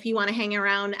 And then if you want to hang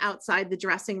around outside the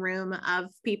dressing room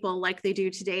of people like they do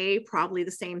today, probably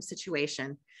the same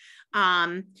situation.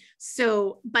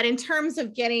 But in terms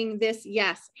of getting this,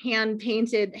 yes, hand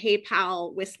painted, hey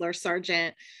pal, Whistler,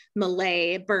 Sargent,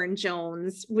 Millay, Burne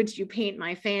Jones, would you paint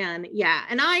my fan? Yeah.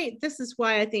 And this is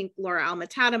why I think Laura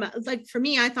Alma-Tadema, like for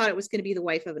me, I thought it was going to be the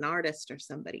wife of an artist or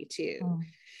somebody too.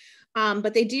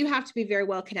 But they do have to be very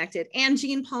well connected. And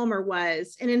Jean Palmer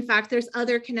was, and in fact, there's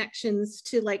other connections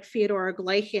to like Theodora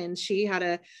Gleichen.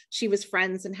 She was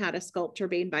friends and had a sculptor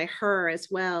made by her as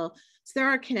well. So there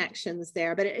are connections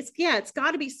there, but it's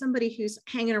got to be somebody who's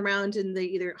hanging around in the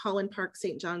either Holland Park,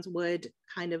 St. John's Wood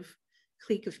kind of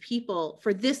clique of people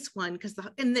for this one, because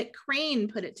the Crane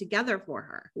put it together for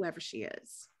her, whoever she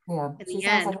is. Yeah. In the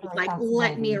end, like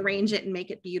let me arrange it and make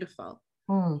it beautiful.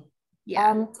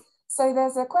 Yeah. So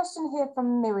there's a question here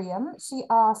from Miriam. She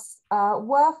asks,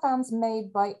 were fans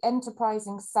made by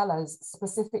enterprising sellers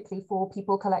specifically for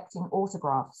people collecting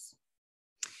autographs?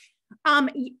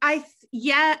 I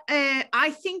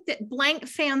think that blank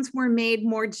fans were made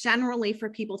more generally for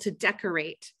people to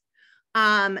decorate.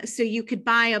 So you could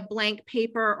buy a blank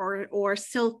paper or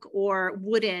silk or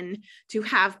wooden to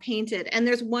have painted. And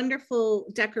there's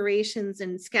wonderful decorations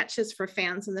and sketches for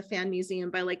fans in the Fan Museum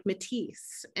by like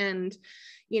Matisse and,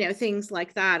 things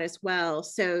like that as well.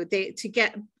 So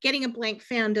getting a blank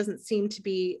fan doesn't seem to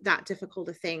be that difficult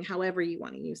a thing, however you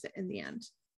want to use it in the end.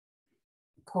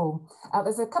 Cool.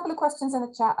 There's a couple of questions in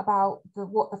the chat about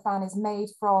what the fan is made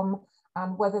from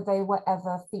and whether they were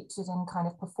ever featured in kind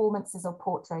of performances or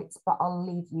portraits, but I'll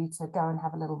leave you to go and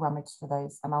have a little rummage for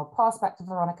those, and I'll pass back to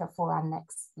Veronica for our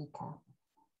next speaker.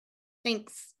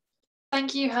 Thanks.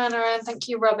 Thank you, Hannah, and thank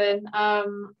you, Robin.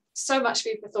 So much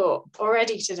food for thought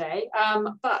already today,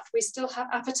 but we still have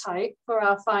appetite for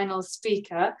our final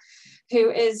speaker, who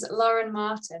is Lauren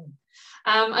Martin.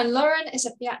 And Lauren is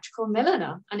a theatrical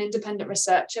milliner and independent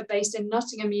researcher based in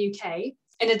Nottingham, UK.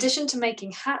 In addition to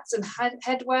making hats and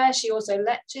headwear, she also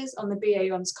lectures on the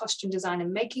BA Honors Costume Design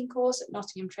and Making course at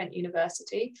Nottingham Trent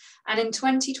University. And in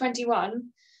 2021,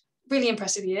 really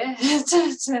impressive year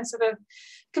to sort of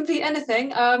complete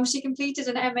anything, she completed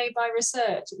an MA by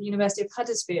Research at the University of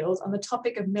Huddersfield on the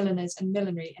topic of milliners and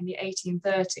millinery in the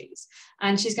 1830s.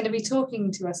 And she's going to be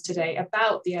talking to us today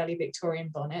about the early Victorian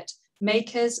bonnet,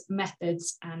 makers,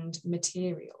 methods, and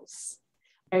materials.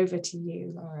 Over to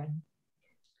you, Lauren.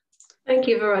 Thank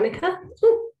you, Veronica.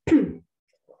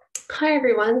 Hi,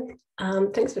 everyone.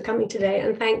 Thanks for coming today,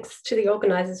 and thanks to the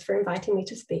organisers for inviting me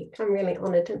to speak. I'm really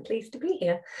honoured and pleased to be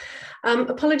here.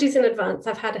 Apologies in advance.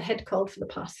 I've had a head cold for the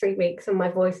past 3 weeks and my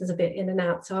voice is a bit in and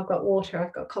out, so I've got water,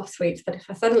 I've got cough sweets, but if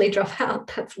I suddenly drop out,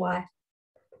 that's why.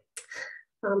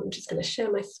 I'm just going to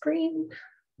share my screen.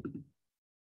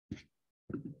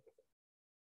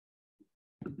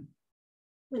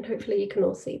 And hopefully you can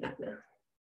all see that now.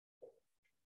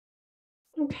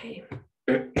 Okay.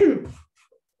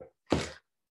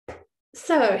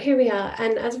 So here we are,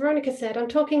 and as Veronica said, I'm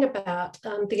talking about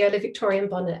the early Victorian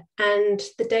bonnet, and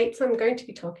the dates I'm going to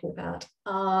be talking about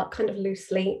are kind of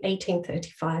loosely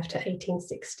 1835 to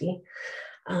 1860.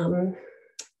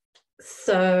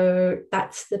 So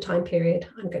that's the time period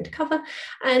I'm going to cover.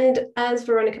 And as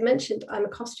Veronica mentioned, I'm a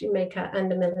costume maker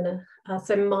and a milliner.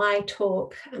 So my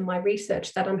talk and my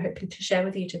research that I'm hoping to share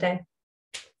with you today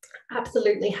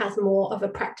absolutely has more of a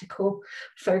practical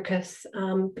focus,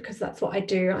 because that's what I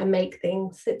do. I make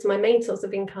things. It's my main source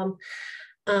of income.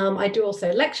 I do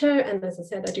also lecture, and as I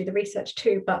said, I do the research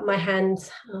too, but my hands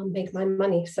make my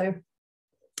money. So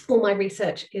all my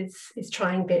research is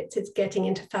trying bits. It's getting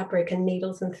into fabric and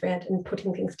needles and thread and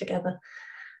putting things together,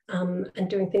 and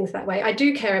doing things that way. I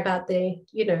do care about the,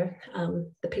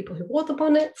 the people who wore the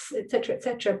bonnets,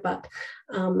 etc., but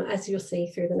as you'll see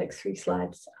through the next 3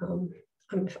 slides,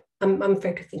 I'm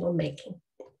focusing on making.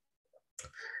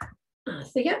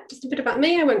 So yeah, just a bit about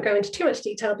me. I won't go into too much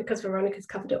detail because Veronica's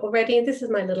covered it already. This is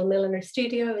my little millinery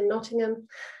studio in Nottingham.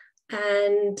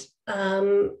 And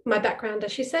my background,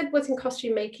 as she said, was in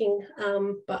costume making,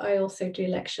 but I also do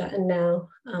lecture, and now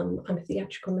I'm a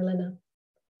theatrical milliner.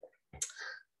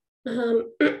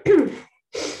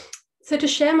 So to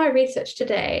share my research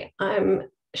today, I'm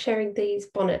sharing these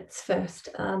bonnets first.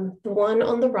 The one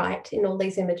on the right in all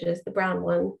these images, the brown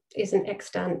one, is an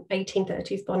extant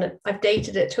 1830s bonnet. I've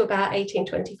dated it to about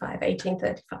 1825,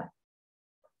 1835.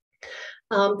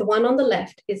 The one on the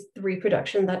left is the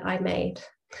reproduction that I made.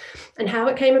 And how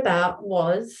it came about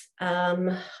was,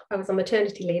 I was on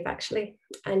maternity leave actually,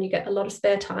 and you get a lot of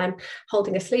spare time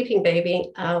holding a sleeping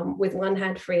baby with one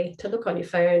hand free to look on your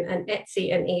phone, and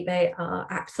Etsy and eBay are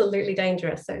absolutely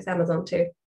dangerous, so it's Amazon too,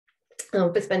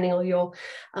 for spending all your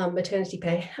maternity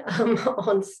pay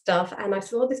on stuff. And I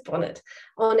saw this bonnet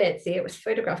on Etsy. It was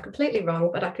photographed completely wrong,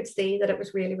 but I could see that it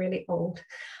was really, really old.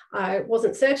 I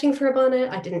wasn't searching for a bonnet.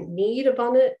 I didn't need a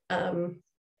bonnet.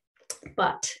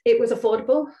 But it was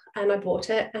affordable, and I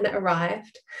bought it, and it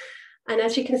arrived. And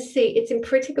as you can see, it's in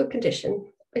pretty good condition.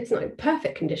 It's not in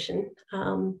perfect condition,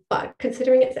 but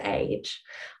considering its age,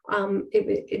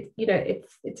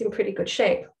 it's in pretty good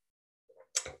shape.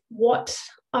 What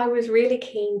I was really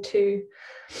keen to,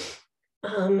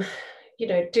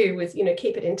 do was,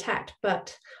 keep it intact,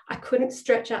 but I couldn't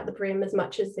stretch out the brim as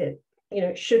much as it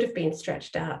should have been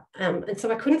stretched out. And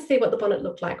so I couldn't see what the bonnet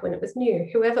looked like when it was new.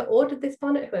 Whoever ordered this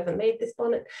bonnet, whoever made this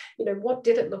bonnet, what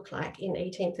did it look like in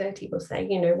 1830, we'll say,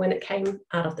 when it came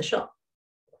out of the shop.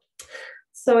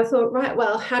 So I thought, right,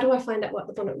 well, how do I find out what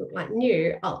the bonnet looked like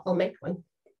new? I'll make one.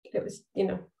 It was,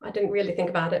 I didn't really think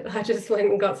about it. I just went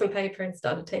and got some paper and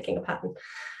started taking a pattern,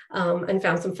 and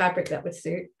found some fabric that would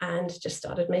suit, and just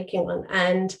started making one.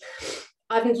 And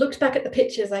I've looked back at the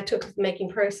pictures I took of the making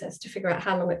process to figure out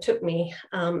how long it took me.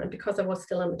 And because I was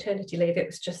still on maternity leave, it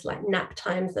was just like nap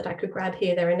times that I could grab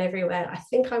here, there and everywhere. I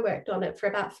think I worked on it for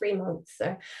about 3 months.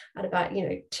 So at about,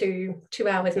 2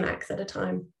 hours max at a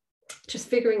time, just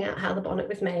figuring out how the bonnet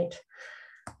was made,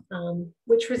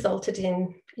 which resulted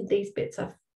in these bits.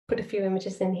 I've put a few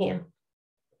images in here.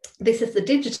 This is the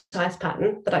digitized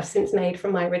pattern that I've since made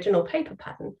from my original paper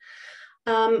pattern.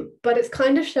 But it's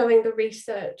kind of showing the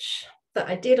research that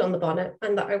I did on the bonnet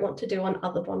and that I want to do on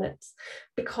other bonnets.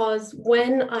 Because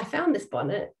when I found this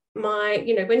bonnet,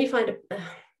 when you find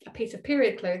a piece of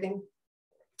period clothing,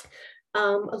 a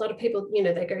lot of people,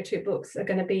 their go-to books are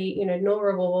going to be,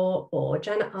 Nora Waugh or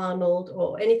Janet Arnold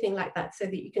or anything like that, so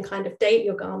that you can kind of date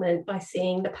your garment by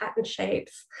seeing the pattern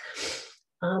shapes,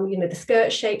 the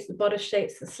skirt shapes, the bodice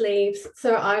shapes, the sleeves.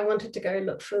 So I wanted to go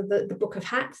look for the book of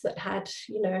hats that had,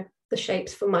 the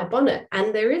shapes for my bonnet,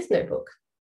 and there is no book.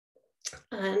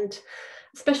 And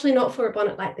especially not for a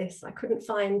bonnet like this. I couldn't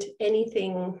find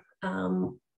anything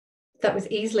that was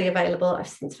easily available. I've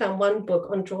since found one book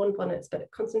on drawn bonnets, but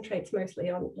it concentrates mostly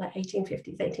on like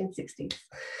 1850s, 1860s.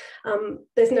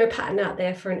 There's no pattern out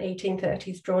there for an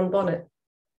 1830s drawn bonnet.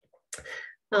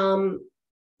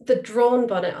 The drawn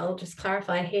bonnet, I'll just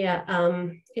clarify here,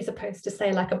 is opposed to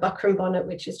say like a buckram bonnet,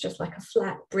 which is just like a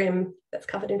flat brim that's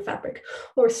covered in fabric,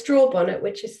 or a straw bonnet,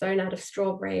 which is sewn out of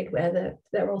straw braid where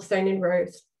they're all sewn in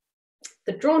rows.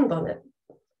 The drawn bonnet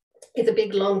is a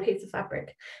big long piece of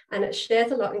fabric, and it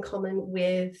shares a lot in common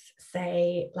with,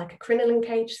 say, like a crinoline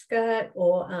cage skirt,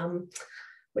 or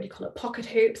pocket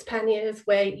hoops, panniers,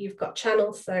 where you've got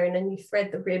channels sewn and you thread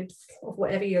the ribs of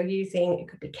whatever you're using. It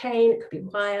could be cane, it could be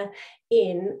wire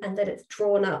in, and then it's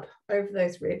drawn up over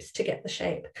those ribs to get the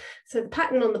shape. So the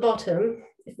pattern on the bottom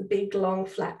is the big long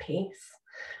flat piece,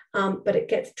 but it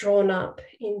gets drawn up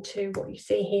into what you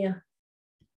see here.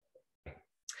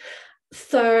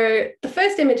 So the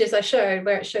first images I showed,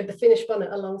 where it showed the finished bonnet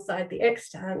alongside the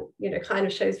extant, kind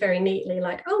of shows very neatly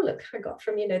like, oh, look, I got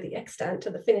from, the extant to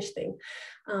the finished thing,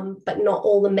 but not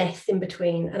all the mess in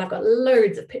between. And I've got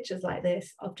loads of pictures like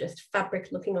this of just fabric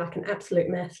looking like an absolute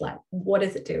mess, like, what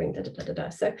is it doing? Da, da, da, da, da.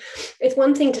 So it's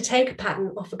one thing to take a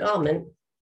pattern off a garment,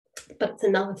 but it's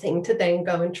another thing to then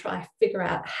go and try figure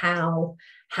out how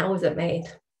is it made.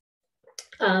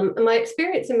 And my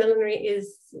experience in millinery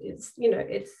is it's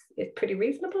pretty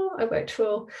reasonable. I worked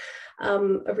for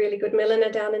a really good milliner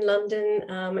down in London,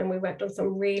 and we worked on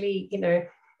some really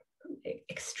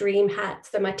extreme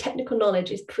hats. So my technical knowledge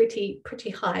is pretty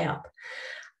high up.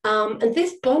 And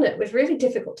this bonnet was really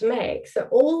difficult to make. So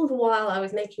all the while I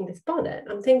was making this bonnet,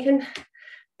 I'm thinking,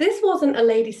 this wasn't a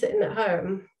lady sitting at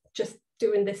home just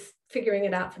doing this, figuring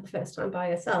it out for the first time by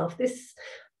herself. This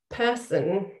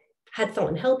person had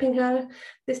someone helping her.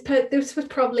 This was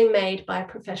probably made by a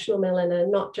professional milliner,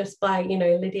 not just by,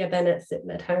 Lydia Bennett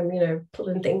sitting at home,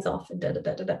 pulling things off and da da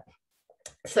da da da.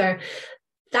 So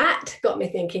that got me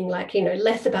thinking, like,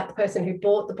 less about the person who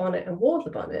bought the bonnet and wore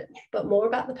the bonnet, but more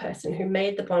about the person who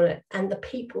made the bonnet and the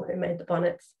people who made the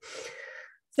bonnets.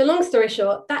 So long story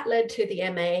short, that led to the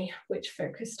MA, which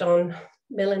focused on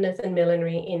milliners and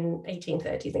millinery in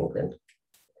 1830s England.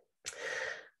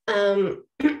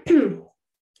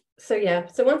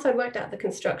 So once I'd worked out the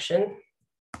construction,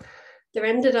 there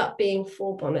ended up being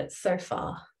 4 bonnets so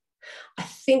far. I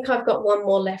think I've got one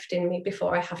more left in me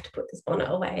before I have to put this bonnet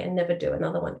away and never do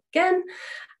another one again.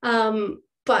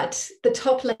 But the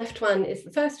top left one is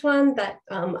the first one that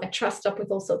I trussed up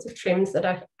with all sorts of trims that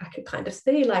I could kind of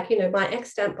see, like, my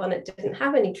extant bonnet didn't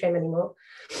have any trim anymore.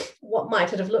 What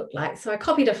might it have looked like? So I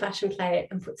copied a fashion plate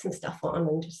and put some stuff on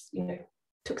and just,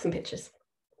 took some pictures.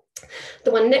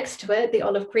 The one next to it, the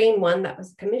olive green one, that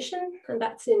was a commission, and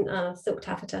that's in silk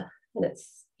taffeta, and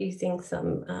it's using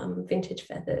some vintage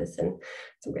feathers and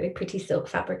some really pretty silk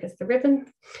fabric as the ribbon.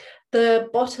 The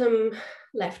bottom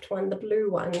left one, the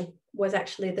blue one, was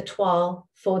actually the toile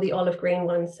for the olive green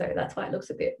one, so that's why it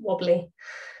looks a bit wobbly.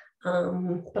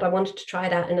 But I wanted to try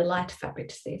it out in a lighter fabric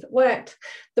to see if it worked.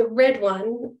 The red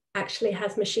one actually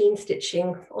has machine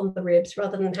stitching on the ribs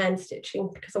rather than hand stitching,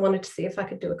 because I wanted to see if I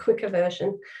could do a quicker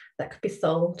version that could be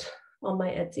sold on my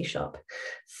Etsy shop.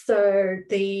 So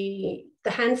the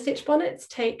hand stitch bonnets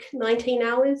take 19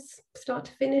 hours start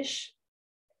to finish.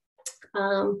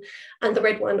 And the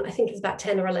red one I think is about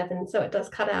 10 or 11, so it does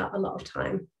cut out a lot of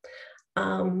time.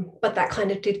 But that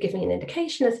kind of did give me an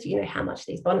indication as to how much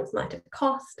these bonnets might have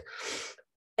cost.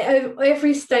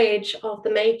 Every stage of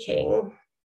the making,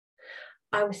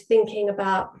 I was thinking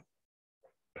about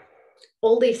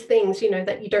all these things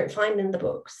that you don't find in the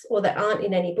books, or that aren't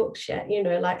in any books yet.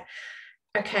 Like,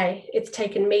 okay, it's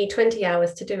taken me 20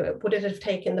 hours to do it. Would it have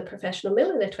taken the professional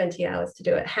milliner 20 hours to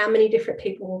do it? How many different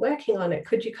people were working on it?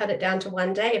 Could you cut it down to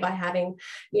one day by having,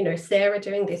 Sarah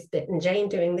doing this bit and Jane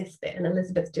doing this bit and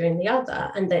Elizabeth doing the other?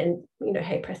 And then,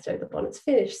 hey, presto, the bonnet's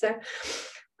finished. So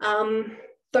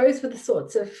those were the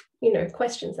sorts of,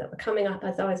 questions that were coming up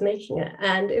as I was making it.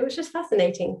 And it was just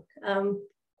fascinating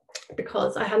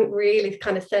because I hadn't really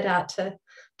kind of set out to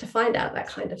find out that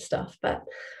kind of stuff. But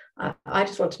I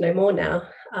just want to know more now.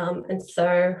 And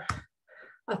so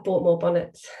I've bought more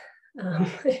bonnets.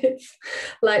 It's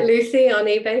like Lucy on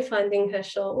eBay finding her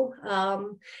shawl.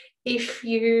 If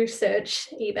you search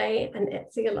eBay and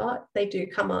Etsy a lot, they do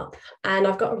come up. And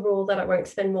I've got a rule that I won't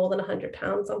spend more than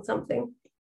 £100 on something,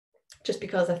 just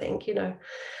because I think,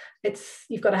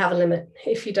 you've got to have a limit.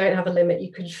 If you don't have a limit,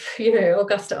 you could,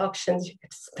 Augusta auctions, you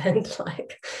could spend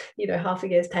like, half a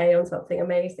year's pay on something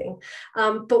amazing.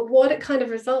 But what it kind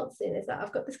of results in is that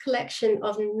I've got this collection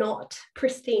of not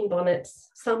pristine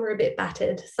bonnets. Some are a bit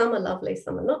battered, some are lovely,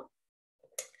 some are not.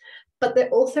 But they're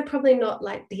also probably not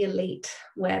like the elite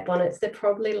wear bonnets. They're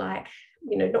probably like,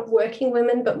 not working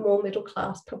women, but more middle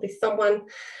class, probably someone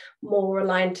more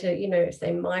aligned to,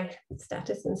 say my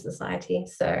status in society.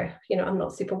 So, I'm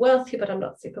not super wealthy, but I'm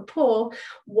not super poor.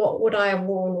 What would I have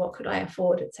worn? What could I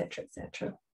afford, etc.,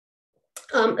 etc.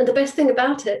 And the best thing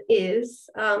about it is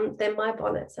they're my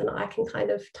bonnets, and I can kind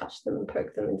of touch them and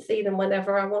poke them and see them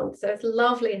whenever I want. So as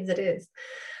lovely as it is,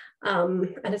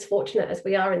 and as fortunate as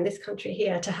we are in this country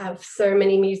here to have so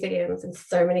many museums and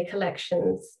so many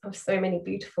collections of so many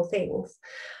beautiful things,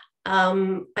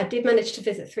 I did manage to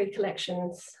visit 3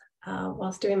 collections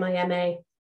whilst doing my MA.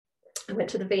 I went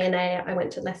to the V&A, I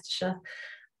went to Leicestershire,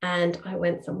 and I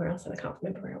went somewhere else, and I can't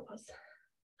remember where it was.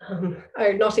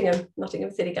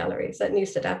 Nottingham City Gallery, so at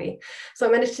Newstead Abbey. So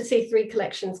I managed to see 3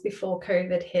 collections before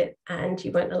COVID hit, and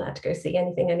you weren't allowed to go see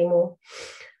anything anymore.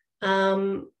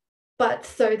 But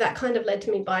so that kind of led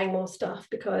to me buying more stuff,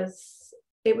 because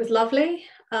it was lovely,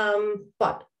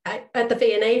 but at the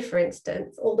V&A, for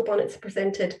instance, all the bonnets are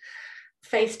presented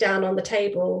face down on the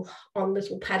table on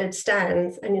little padded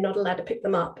stands, and you're not allowed to pick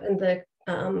them up, and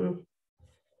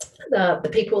the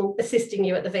people assisting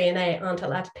you at the V&A aren't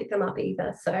allowed to pick them up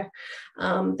either. So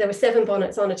there were 7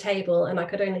 bonnets on a table, and I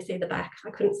could only see the back. I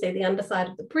couldn't see the underside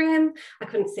of the brim. I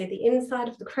couldn't see the inside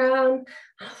of the crown.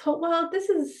 I thought, well, this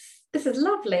is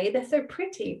lovely. They're so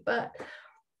pretty, but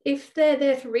if they're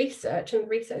there for research and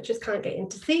researchers can't get in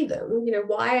to see them, you know,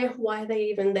 why are they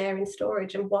even there in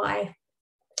storage? And why,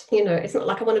 you know, it's not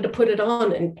like I wanted to put it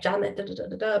on and jam it, but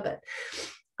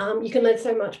you can learn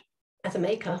so much as a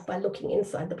maker by looking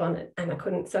inside the bonnet, and I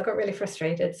couldn't, so I got really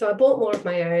frustrated. So I bought more of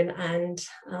my own, and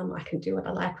I can do what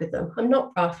I like with them. I'm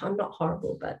not rough, I'm not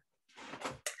horrible, but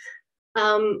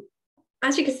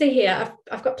as you can see here,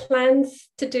 I've got plans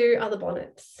to do other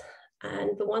bonnets,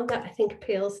 and the one that I think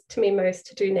appeals to me most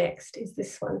to do next is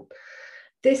this one.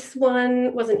 This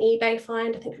one was an eBay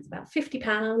find. I think it's about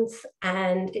 £50,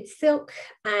 and it's silk,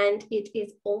 and it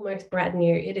is almost brand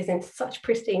new. It is in such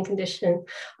pristine condition.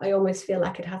 I almost feel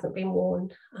like it hasn't been worn.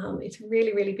 It's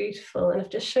really, really beautiful. And I've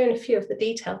just shown a few of the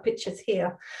detailed pictures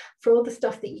here for all the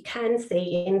stuff that you can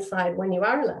see inside when you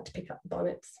are allowed to pick up the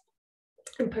bonnets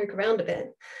and poke around a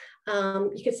bit.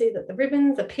 You can see that the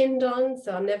ribbons are pinned on,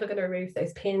 so I'm never going to remove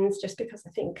those pins, just because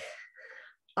I think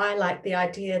I like the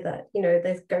idea that, you know,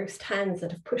 there's ghost hands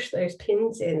that have pushed those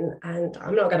pins in, and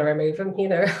I'm not going to remove them, you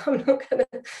know, I'm not going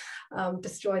to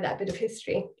destroy that bit of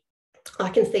history. I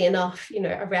can see enough, you know,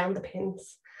 around the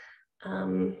pins,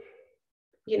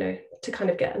 you know, to kind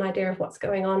of get an idea of what's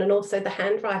going on. And also the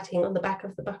handwriting on the back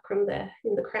of the buckram there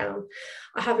in the crown.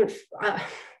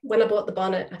 When I bought the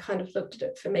bonnet, I kind of looked at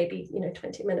it for maybe, you know,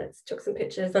 20 minutes, took some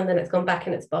pictures, and then it's gone back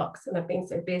in its box. And I've been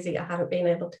so busy, I haven't been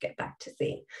able to get back to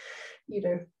see, you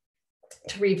know,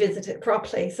 to revisit it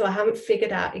properly. So I haven't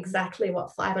figured out exactly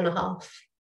what 5.5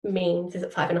 means. Is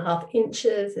it 5.5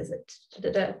 inches? Is it,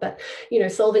 but, you know,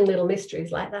 solving little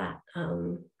mysteries like that,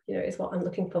 you know, is what I'm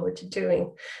looking forward to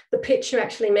doing. The picture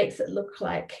actually makes it look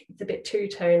like it's a bit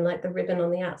two-tone, like the ribbon on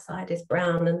the outside is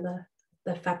brown and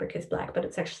the fabric is black, but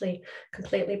it's actually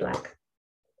completely black.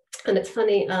 And it's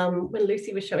funny, when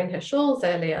Lucy was showing her shawls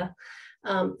earlier,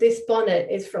 this bonnet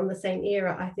is from the same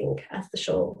era, I think, as the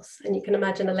shawls. And you can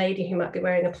imagine a lady who might be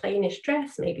wearing a plainish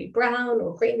dress, maybe brown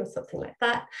or green or something like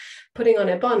that, putting on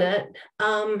her bonnet,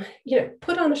 you know,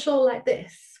 put on a shawl like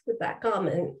this with that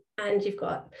garment, and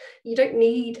you don't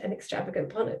need an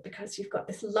extravagant bonnet, because you've got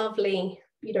this lovely,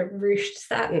 you know, ruched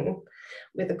satin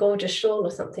with a gorgeous shawl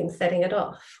or something setting it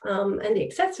off. And the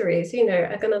accessories, you know,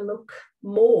 are going to look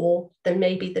more than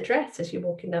maybe the dress as you're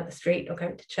walking down the street or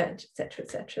going to church, etc.,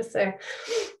 etc. So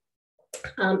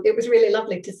it was really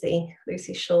lovely to see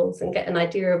Lucy's shawls and get an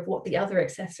idea of what the other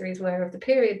accessories were of the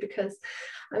period, because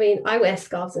I mean, I wear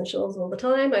scarves and shawls all the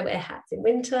time. I wear hats in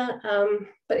winter.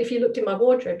 But if you looked in my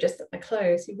wardrobe, just at my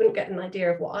clothes, you wouldn't get an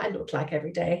idea of what I look like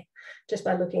every day just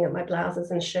by looking at my blouses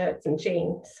and shirts and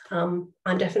jeans. I'm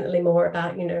definitely more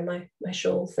about, you know, my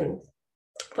shawls and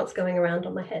what's going around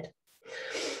on my head.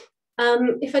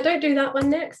 If I don't do that one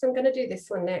next, I'm going to do this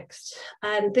one next.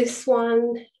 And this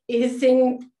one is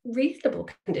in reasonable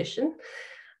condition,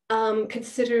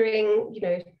 considering, you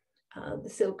know, the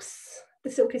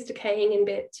silk is decaying in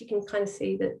bits. You can kind of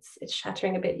see that it's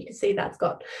shattering a bit. You can see that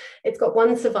it's got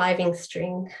one surviving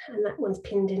string, and that one's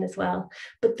pinned in as well.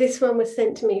 But this one was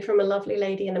sent to me from a lovely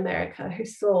lady in America who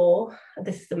saw,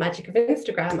 this is the magic of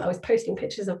Instagram, I was posting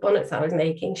pictures of bonnets I was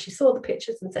making. She saw the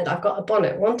pictures and said, "I've got a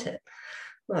bonnet, want it?"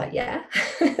 I'm like, yeah.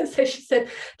 So she said,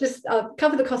 just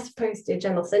cover the cost of postage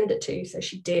and I'll send it to you. So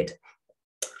she did.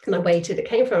 And I waited. It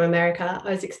came from America.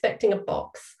 I was expecting a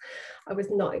box. I was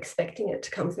not expecting it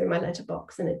to come through my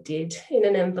letterbox, and it did, in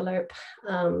an envelope.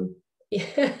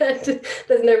 Yeah,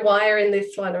 there's no wire in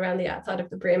this one around the outside of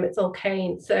the brim. It's all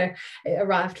cane, so it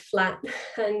arrived flat.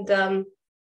 And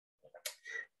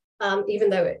even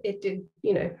though it did,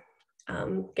 you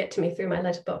know, get to me through my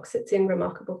letterbox, it's in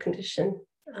remarkable condition,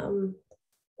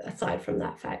 aside from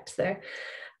that fact. So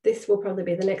this will probably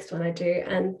be the next one I do,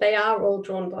 and they are all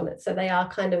drawn bonnets, so they are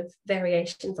kind of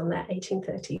variations on that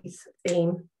 1830s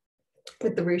theme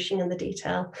with the ruching and the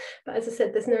detail. But as I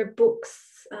said, there's no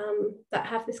books that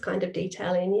have this kind of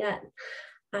detail in yet,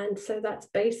 and so that's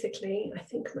basically, I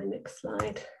think, my next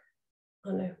slide.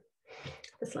 Oh no,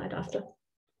 the slide after.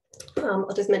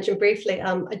 I'll just mention briefly,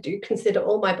 I do consider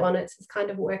all my bonnets as kind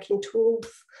of working tools.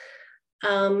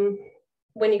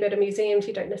 When you go to museums,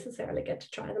 you don't necessarily get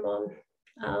to try them on.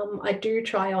 I do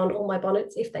try on all my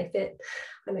bonnets if they fit.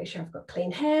 I make sure I've got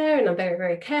clean hair, and I'm very,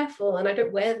 very careful, and I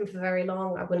don't wear them for very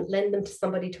long. I wouldn't lend them to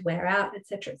somebody to wear out,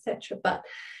 etc., etc. But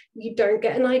you don't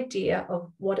get an idea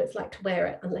of what it's like to wear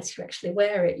it unless you actually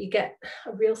wear it. You get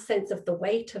a real sense of the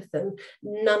weight of them.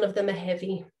 None of them are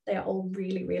heavy. They are all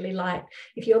really, really light.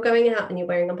 If you're going out and you're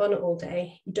wearing a bonnet all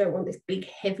day, you don't want this big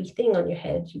heavy thing on your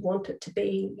head. You want it to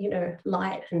be, you know,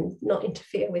 light and not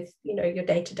interfere with, you know, your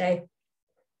day-to-day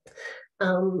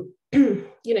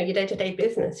you know, your day-to-day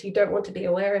business. You don't want to be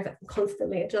aware of it and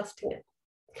constantly adjusting it.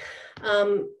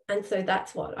 And so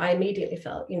that's what I immediately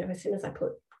felt, you know, as soon as I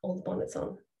put all the bonnets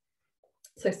on.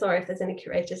 So sorry if there's any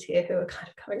curators here who are kind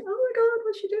of going, oh my God,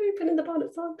 what's she doing putting the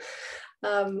bonnets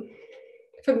on?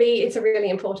 For me, it's a really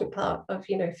important part of,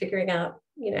 you know, figuring out,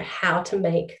 you know, how to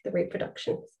make the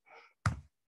reproductions.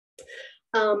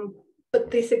 But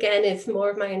this again is more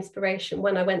of my inspiration.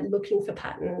 When I went looking for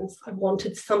patterns, I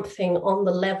wanted something on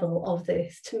the level of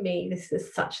this. To me, this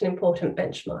is such an important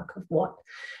benchmark of what,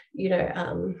 you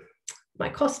know, my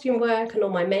costume work and all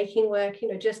my making work,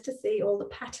 you know, just to see all the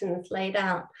patterns laid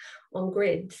out on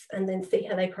grids and then see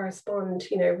how they correspond,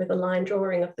 you know, with a line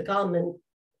drawing of the garment,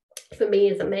 for me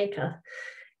as a maker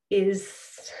is,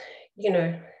 you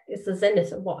know, is the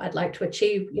zenith of what I'd like to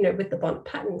achieve, you know, with the bonnet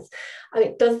patterns. I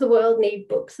mean, does the world need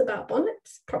books about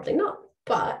bonnets? Probably not.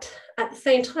 But at the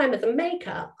same time, as a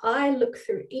maker, I look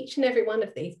through each and every one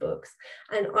of these books,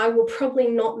 and I will probably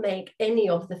not make any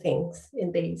of the things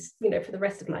in these, you know, for the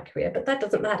rest of my career, but that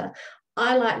doesn't matter.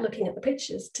 I like looking at the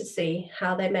pictures to see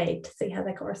how they're made, to see how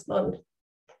they correspond.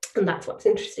 And that's what's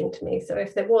interesting to me. So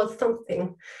if there was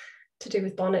something to do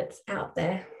with bonnets out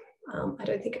there, I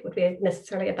don't think it would be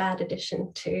necessarily a bad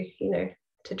addition to, you know,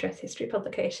 to dress history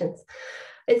publications.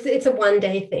 It's a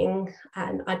one-day thing,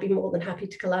 and I'd be more than happy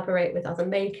to collaborate with other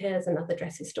makers and other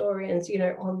dress historians, you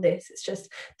know, on this. It's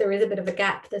just there is a bit of a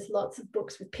gap. There's lots of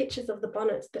books with pictures of the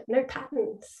bonnets, but no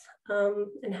patterns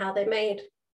and how they're made.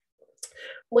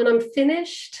 When I'm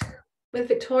finished with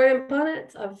Victorian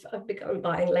bonnets, I've begun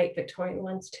buying late Victorian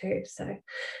ones too. So,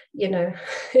 you know,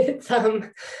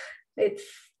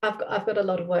 I've got a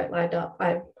lot of work lined up.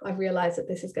 I realize that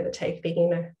this is going to take me, you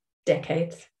know,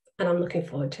 decades, and I'm looking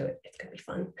forward to it. It's going to be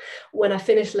fun. When I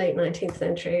finish late 19th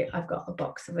century, I've got a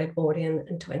box of Edwardian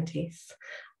and 20s,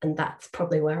 and that's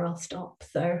probably where I'll stop.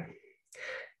 So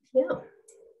yeah,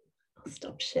 I'll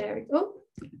stop sharing. Oh,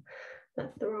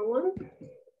 that's the wrong one.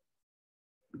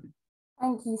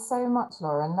 Thank you so much,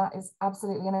 Lauren. That is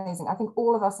absolutely amazing. I think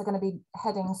all of us are going to be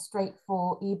heading straight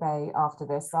for eBay after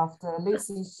this, after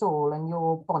Lucy's shawl and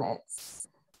your bonnets.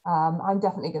 I'm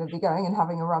definitely going to be going and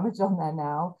having a rummage on there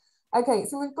now. Okay,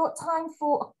 so we've got time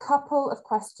for a couple of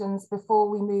questions before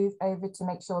we move over to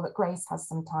make sure that Grace has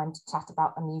some time to chat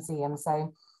about the museum.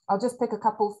 So I'll just pick a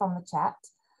couple from the chat.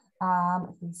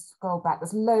 If we scroll back,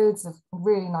 there's loads of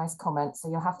really nice comments, so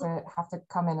you'll have to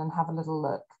come in and have a little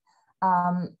look.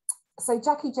 So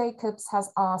Jackie Jacobs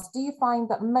has asked, do you find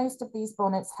that most of these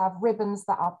bonnets have ribbons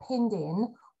that are pinned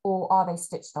in, or are they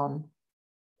stitched on?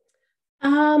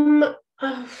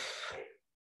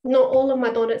 Not all of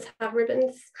my bonnets have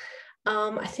ribbons.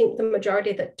 I think the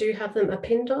majority that do have them are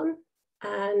pinned on,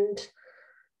 and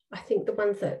I think the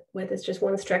ones where there's just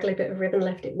one straggly bit of ribbon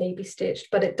left, it may be stitched,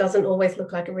 but it doesn't always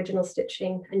look like original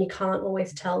stitching, and you can't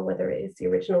always tell whether it is the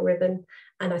original ribbon.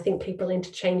 And I think people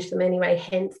interchange them anyway,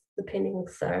 hence the pinning.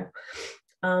 So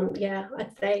yeah,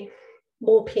 I'd say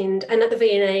more pinned. And at the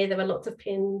V&A, there were lots of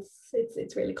pins.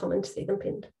 It's really common to see them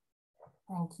pinned.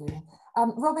 Thank you.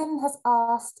 Robin has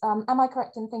asked, am I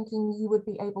correct in thinking you would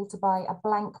be able to buy a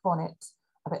blank bonnet,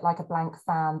 a bit like a blank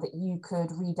fan, that you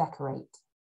could redecorate?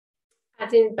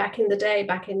 As in back in the day,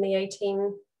 back in the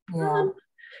 18. Yeah.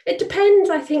 It depends,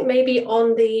 I think, maybe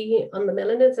on the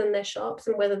milliners and their shops,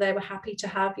 and whether they were happy to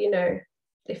have, you know,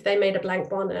 if they made a blank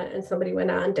bonnet and somebody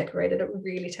went out and decorated it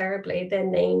really terribly, their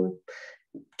name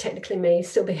technically may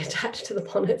still be attached to the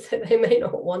bonnet, so they may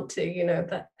not want to, you know.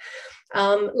 But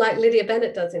like Lydia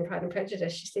Bennett does in Pride and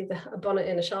Prejudice, she sees a bonnet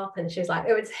in a shop and she's like,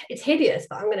 oh, it's hideous,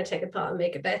 but I'm going to take it apart and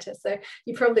make it better. So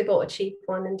you probably bought a cheap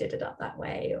one and did it up that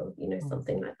way, or, you know,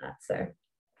 something like that. So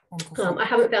I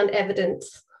haven't found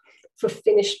evidence for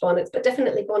finished bonnets, but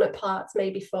definitely bonnet parts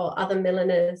maybe for other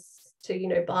milliners to, you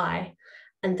know, buy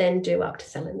and then do up to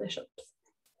sell in their shops.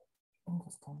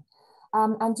 Interesting.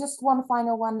 And just one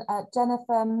final one,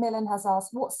 Jennifer Millen has asked,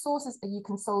 what sources are you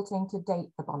consulting to date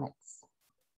the bonnets?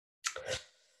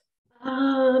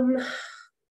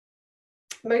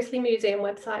 Mostly museum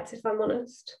websites, if I'm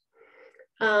honest.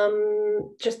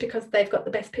 Just because they've got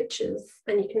the best pictures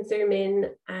and you can zoom in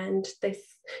and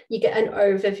you get an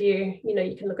overview. You know,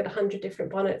 you can look at 100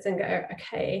 different bonnets and go,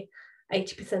 okay,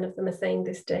 80% of them are saying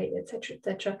this date, etc.,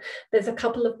 etc. There's a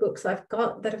couple of books I've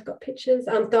got that have got pictures.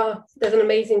 There's an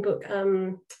amazing book,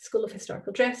 School of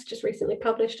Historical Dress, just recently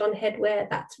published on headwear.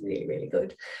 That's really, really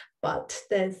good. But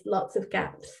there's lots of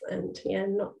gaps, and yeah,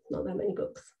 not that many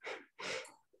books.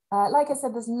 Like I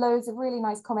said, there's loads of really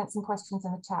nice comments and questions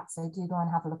in the chat, so do go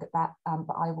and have a look at that.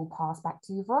 But I will pass back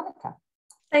to you, Veronica.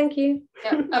 Thank you.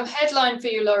 Yeah, headline for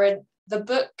you, Lauren. The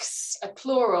books,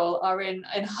 plural, are in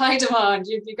high demand.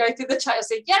 You go through the chat, you'll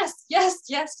say yes, yes,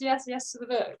 yes, yes, yes to the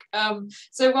book.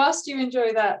 So whilst you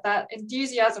enjoy that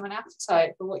enthusiasm and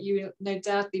appetite for what you will no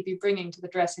doubtly be bringing to the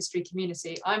dress history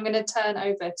community, I'm going to turn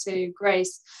over to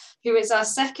Grace, who is our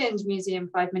second Museum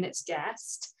 5 Minutes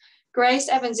guest. Grace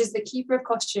Evans is the keeper of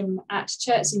costume at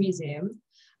Chertsey Museum.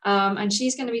 And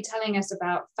she's going to be telling us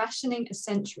about fashioning a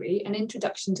century, an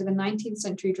introduction to the 19th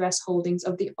century dress holdings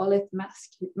of the Olive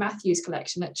Matthews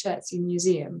collection at Chertsey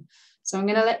Museum. So I'm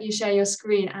going to let you share your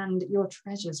screen and your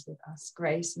treasures with us,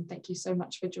 Grace, and thank you so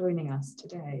much for joining us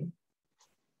today.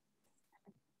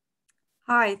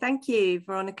 Hi, thank you,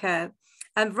 Veronica.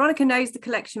 Veronica knows the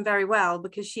collection very well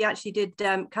because she actually did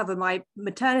cover my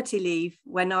maternity leave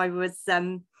when I was,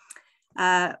 when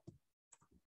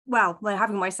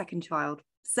having my second child.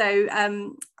 So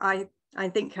I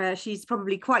think she's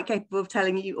probably quite capable of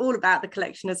telling you all about the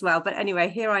collection as well. But anyway,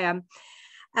 here I am.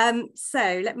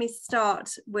 So let me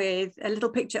start with a little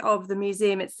picture of the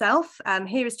museum itself.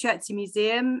 Here is Chertsey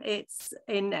Museum. It's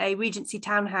in a Regency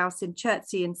townhouse in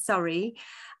Chertsey in Surrey.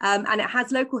 And it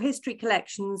has local history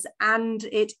collections, and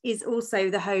it is also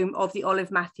the home of the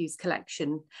Olive Matthews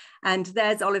collection. And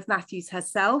there's Olive Matthews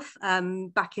herself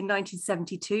back in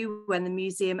 1972 when the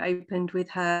museum opened with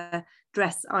her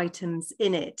dress items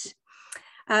in it.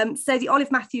 So the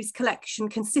Olive Matthews collection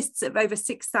consists of over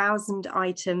 6,000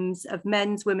 items of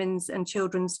men's, women's and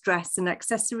children's dress and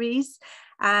accessories.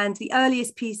 And the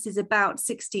earliest piece is about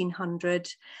 1600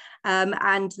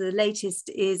 and the latest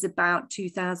is about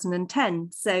 2010.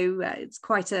 So it's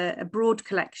quite a broad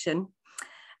collection.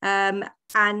 And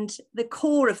the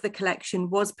core of the collection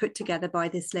was put together by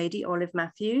this lady, Olive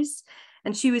Matthews,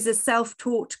 and she was a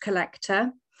self-taught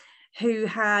collector who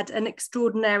had an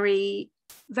extraordinary,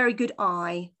 very good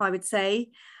eye, I would say.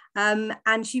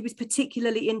 And she was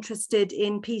particularly interested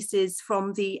in pieces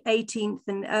from the 18th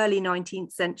and early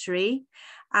 19th century.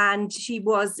 And she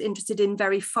was interested in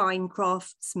very fine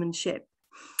craftsmanship.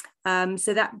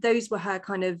 So those were her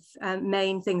kind of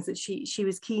main things that she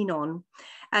was keen on.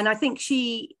 And I think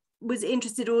she was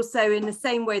interested also in the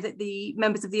same way that the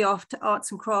members of the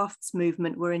arts and crafts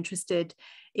movement were interested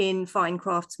in fine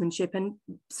craftsmanship and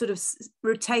sort of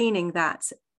retaining that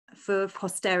for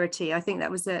posterity. I think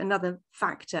that was another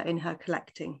factor in her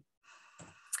collecting.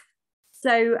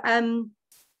 So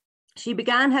she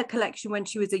began her collection when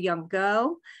she was a young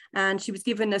girl, and she was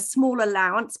given a small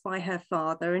allowance by her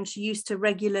father, and she used to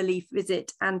regularly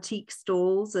visit antique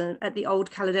stalls at the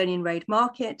Old Caledonian Road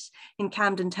Market in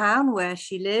Camden Town, where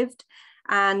she lived.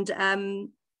 And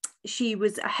she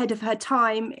was ahead of her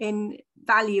time in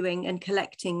valuing and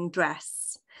collecting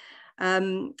dress.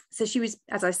 So she was,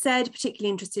 as I said,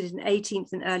 particularly interested in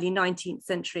 18th and early 19th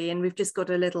century, and we've just got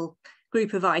a little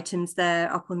group of items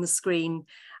there up on the screen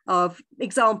of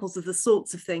examples of the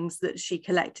sorts of things that she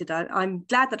collected. I'm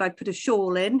glad that I put a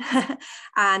shawl in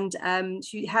and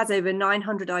she has over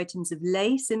 900 items of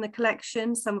lace in the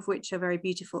collection, some of which are very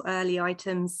beautiful early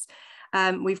items.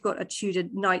 We've got a Tudor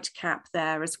nightcap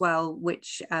there as well,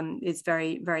 which is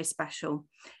very, very special.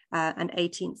 And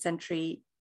 18th century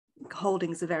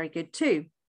holdings are very good too.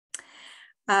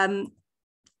 And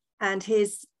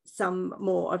here's some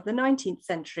more of the 19th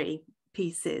century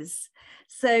pieces.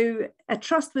 So a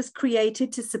trust was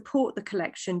created to support the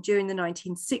collection during the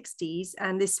 1960s,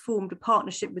 and this formed a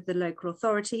partnership with the local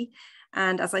authority.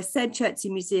 And as I said, Chertsey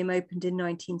Museum opened in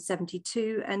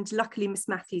 1972, and luckily Miss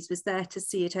Matthews was there to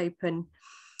see it open.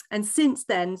 And since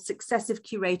then, successive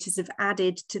curators have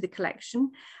added to the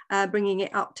collection, bringing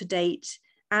it up to date.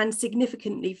 And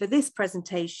significantly for this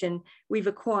presentation, we've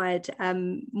acquired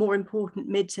more important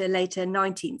mid to later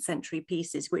 19th century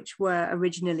pieces, which were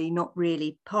originally not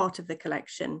really part of the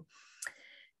collection.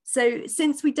 So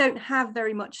since we don't have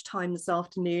very much time this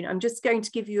afternoon, I'm just going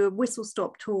to give you a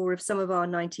whistle-stop tour of some of our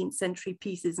 19th century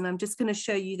pieces, and I'm just going to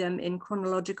show you them in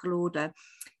chronological order.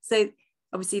 So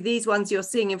obviously these ones you're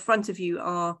seeing in front of you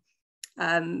are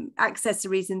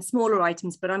accessories and smaller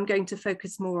items, but I'm going to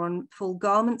focus more on full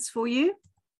garments for you.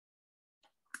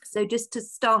 So just to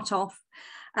start off,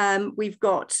 we've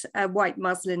got a white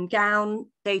muslin gown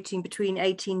dating between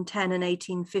 1810 and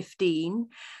 1815.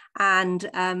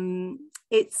 And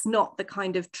it's not the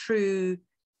kind of true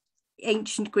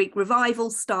ancient Greek revival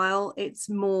style. It's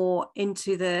more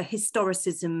into the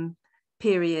historicism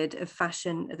period of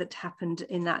fashion that happened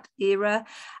in that era.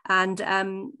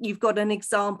 And you've got an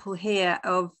example here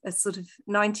of a sort of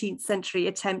 19th century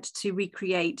attempt to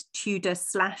recreate Tudor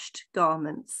slashed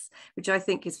garments, which I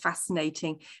think is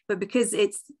fascinating. But because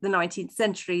it's the 19th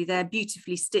century, they're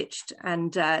beautifully stitched,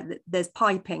 and there's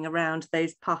piping around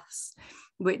those puffs,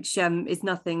 which is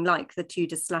nothing like the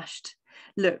Tudor slashed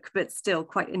look, but still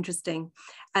quite interesting.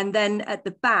 And then at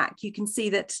the back, you can see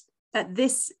that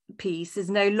this piece is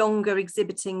no longer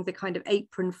exhibiting the kind of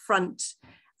apron front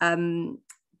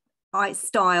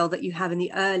style that you have in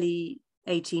the early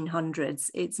 1800s.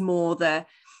 It's more the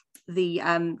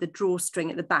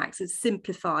drawstring at the back, so it's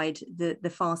simplified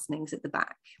the fastenings at the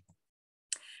back.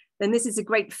 Then this is a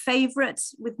great favorite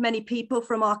with many people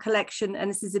from our collection,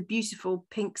 and this is a beautiful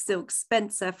pink silk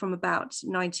Spencer from about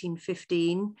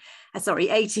 1815.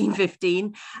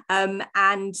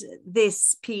 And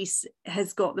this piece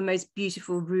has got the most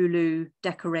beautiful rouleau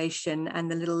decoration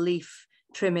and the little leaf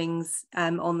trimmings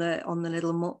on the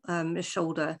little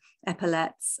shoulder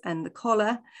epaulettes and the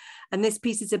collar. And this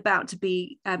piece is about to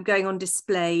be going on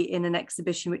display in an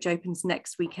exhibition which opens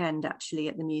next weekend, actually,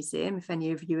 at the museum, if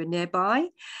any of you are nearby.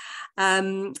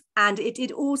 And it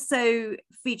did also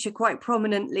feature quite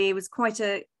prominently. It was quite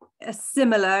a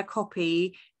similar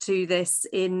copy to this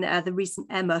in the recent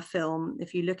Emma film,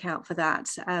 if you look out for that.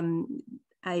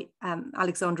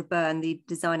 Alexandra Byrne, the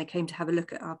designer, came to have a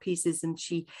look at our pieces, and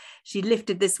she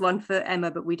lifted this one for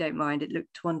Emma, but we don't mind. It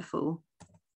looked wonderful.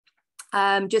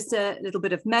 Just a little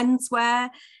bit of menswear.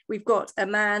 We've got a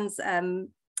man's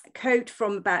coat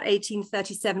from about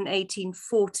 1837,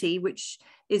 1840, which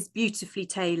is beautifully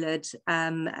tailored,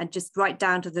 and just right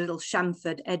down to the little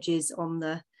chamfered edges on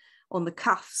the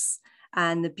cuffs,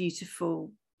 and the beautiful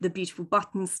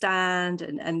button stand,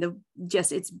 and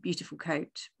it's a beautiful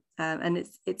coat. And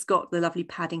it's got the lovely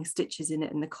padding stitches in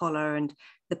it, and the collar and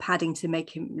the padding to make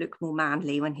him look more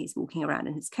manly when he's walking around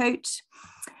in his coat.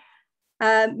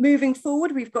 Moving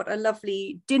forward, we've got a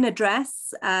lovely dinner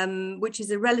dress, which is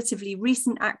a relatively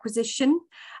recent acquisition.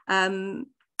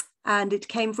 And it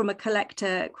came from a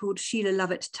collector called Sheila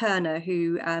Lovett Turner,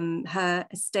 who her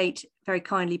estate very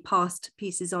kindly passed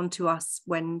pieces on to us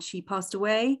when she passed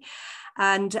away.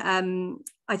 And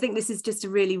I think this is just a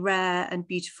really rare and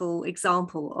beautiful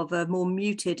example of a more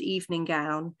muted evening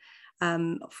gown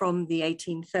from the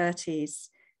 1830s,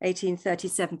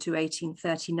 1837 to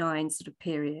 1839 sort of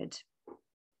period.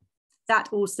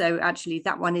 That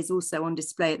one is also on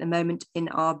display at the moment in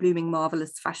our Blooming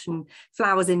Marvellous Fashion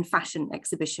Flowers in Fashion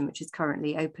exhibition, which is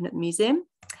currently open at the museum.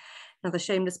 Another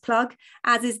shameless plug,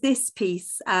 as is this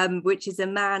piece, which is a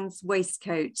man's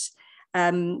waistcoat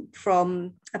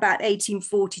from about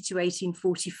 1840 to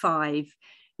 1845,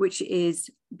 which is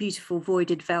beautiful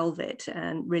voided velvet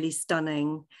and really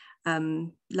stunning.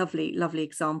 Lovely, lovely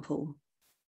example.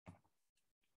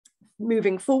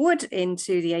 Moving forward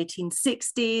into the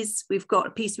 1860s, we've got a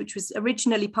piece which was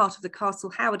originally part of the Castle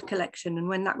Howard collection, and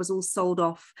when that was all sold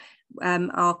off,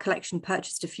 our collection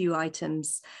purchased a few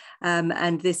items,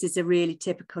 and this is a really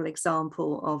typical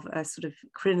example of a sort of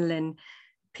crinoline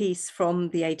piece from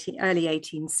the early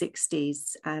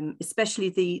 1860s, especially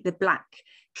the black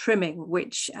trimming,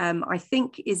 which I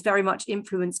think is very much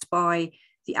influenced by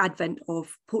the advent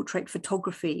of portrait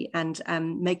photography and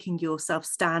making yourself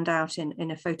stand out in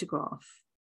a photograph.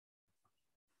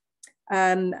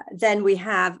 Then we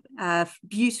have a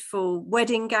beautiful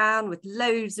wedding gown with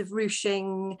loads of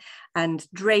ruching and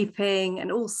draping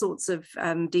and all sorts of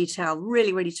detail,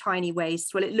 really, really tiny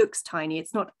waist. Well, it looks tiny.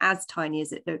 It's not as tiny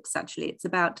as it looks, actually. It's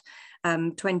about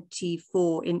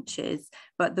 24 inches,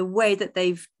 but the way that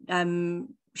they've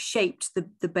shaped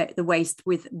the waist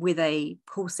with a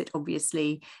corset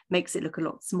obviously makes it look a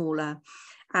lot smaller.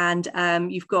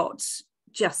 And you've got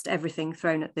just everything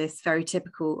thrown at this, very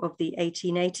typical of the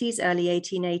 1880s, early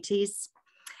 1880s.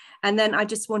 And then I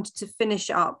just wanted to finish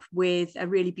up with a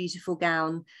really beautiful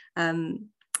gown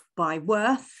by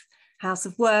Worth, House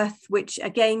of Worth, which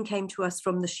again came to us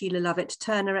from the Sheila Lovett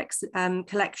Turner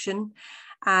collection.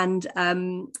 And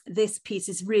this piece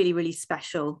is really, really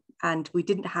special. And we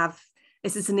didn't have,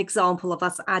 this is an example of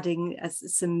us adding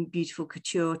some beautiful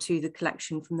couture to the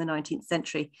collection from the 19th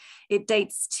century. It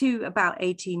dates to about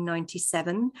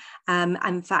 1897. And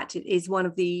in fact, it is one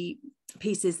of the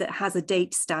pieces that has a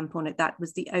date stamp on it. That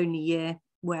was the only year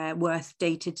where Worth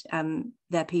dated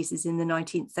their pieces in the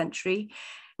 19th century,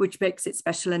 which makes it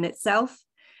special in itself.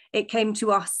 It came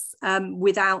to us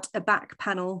without a back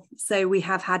panel. So we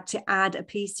have had to add a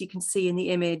piece, you can see in the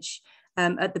image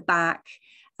at the back.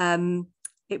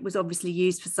 it was obviously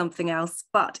used for something else,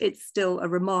 but it's still a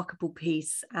remarkable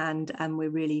piece, and we're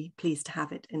really pleased to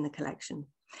have it in the collection.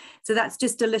 So that's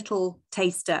just a little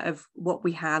taster of what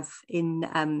we have in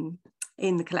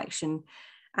the collection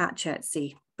at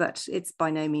Chertsey, but it's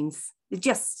by no means, it's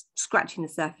just scratching the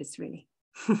surface, really.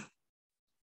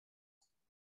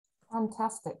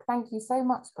 Fantastic. Thank you so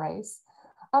much, Grace.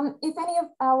 If any of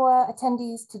our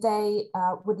attendees today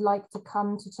would like to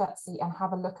come to Chertsey and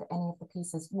have a look at any of the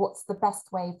pieces, what's the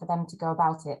best way for them to go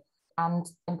about it? And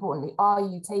importantly, are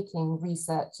you taking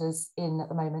researchers in at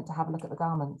the moment to have a look at the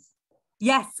garments?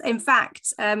 Yes, in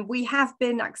fact, we have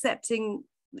been accepting,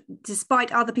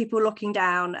 despite other people locking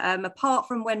down, apart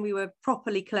from when we were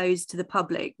properly closed to the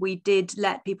public, we did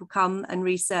let people come and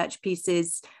research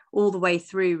pieces all the way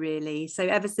through, really. So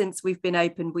ever since we've been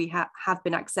open, we have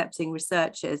been accepting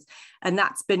researchers, and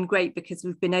that's been great because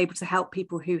we've been able to help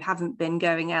people who haven't been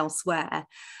going elsewhere.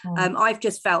 I've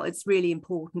just felt it's really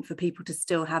important for people to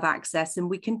still have access, and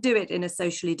we can do it in a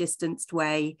socially distanced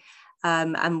way.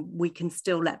 And we can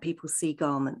still let people see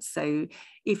garments. So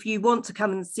if you want to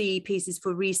come and see pieces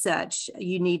for research,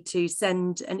 you need to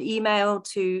send an email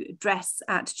to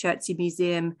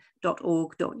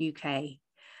dress@chertseymuseum.org.uk.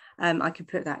 I can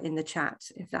put that in the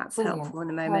chat if that's helpful in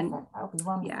a moment. Perfect. That would be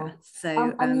wonderful. Yeah.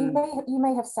 So and you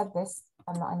may have said this,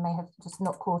 and I may have just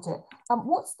not caught it.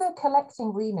 What's the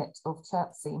collecting remit of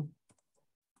Chertsey?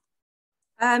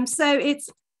 So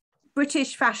it's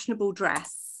British fashionable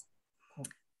dress.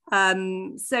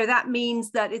 So that means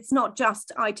that it's not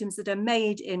just items that are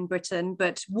made in Britain,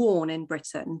 but worn in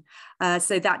Britain.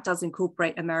 So that does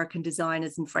incorporate American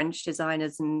designers and French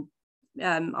designers and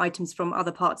items from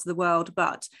other parts of the world,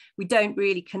 but we don't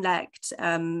really collect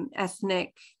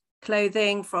ethnic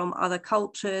clothing from other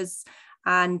cultures,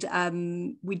 and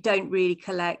we don't really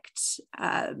collect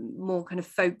more kind of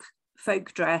folk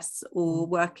dress or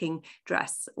working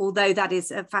dress, although that is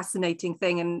a fascinating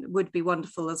thing and would be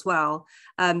wonderful as well.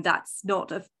 That's not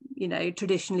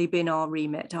traditionally been our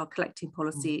remit. Our collecting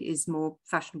policy is more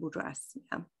fashionable dress.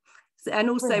 Yeah.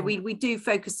 And also we do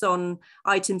focus on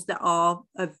items that are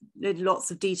of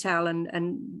lots of detail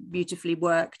and beautifully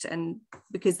worked, and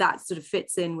because that sort of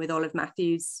fits in with Olive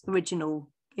Matthews' original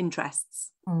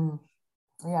interests.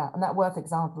 Yeah, and that Worth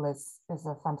example is a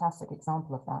fantastic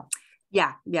example of that.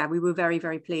 Yeah, we were very,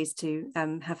 very pleased to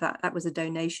have that. That was a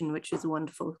donation, which is a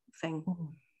wonderful thing.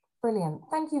 Brilliant.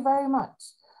 Thank you very much.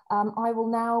 I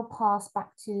will now pass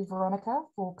back to Veronica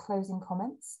for closing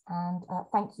comments, and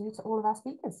thank you to all of our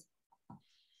speakers.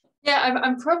 Yeah,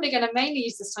 I'm probably going to mainly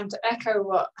use this time to echo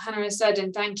what Hannah has said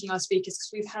in thanking our speakers, because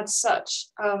we've had such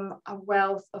a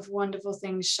wealth of wonderful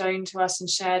things shown to us and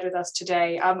shared with us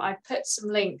today. I put some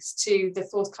links to the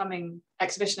forthcoming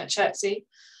exhibition at Chertsey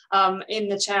in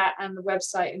the chat, and the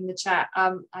website in the chat.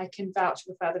 I can vouch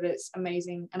for the fact that it's an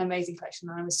amazing collection,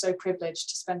 and I was so privileged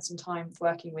to spend some time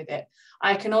working with it.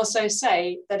 I can also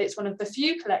say that it's one of the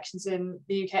few collections in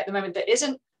the UK at the moment that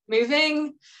isn't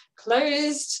moving,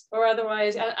 closed, or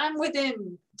otherwise, and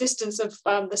within distance of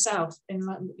the south in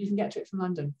London. You can get to it from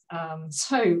London.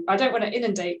 So I don't want to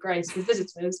inundate Grace with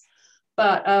visitors,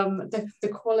 but the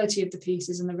quality of the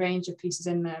pieces and the range of pieces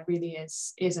in there really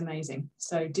is amazing.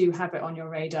 So do have it on your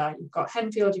radar. You've got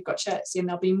Henfield, you've got Chertsey, and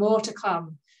there'll be more to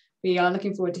come. We are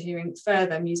looking forward to hearing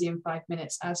further Museum 5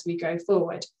 Minutes as we go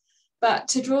forward. But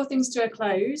to draw things to a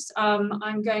close,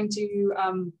 I'm going to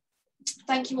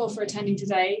thank you all for attending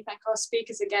today. Thank our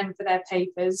speakers again for their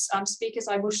papers. Speakers,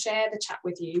 I will share the chat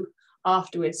with you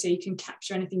afterwards so you can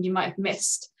capture anything you might have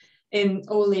missed in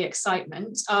all the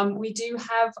excitement. We do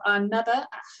have another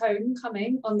at home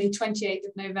coming on the 28th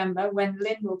of November when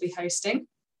Lynn will be hosting.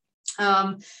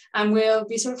 And we'll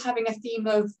be sort of having a theme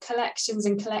of collections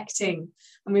and collecting.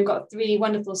 And we've got 3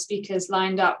 wonderful speakers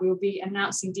lined up. We'll be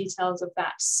announcing details of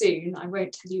that soon. I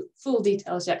won't tell you full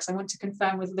details yet because I want to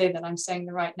confirm with Lynn that I'm saying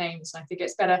the right names. And I think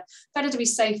it's better to be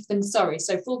safe than sorry.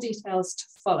 So full details to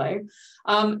follow.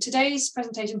 Today's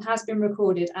presentation has been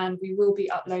recorded and we will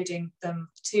be uploading them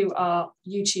to our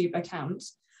YouTube account.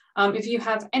 If you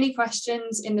have any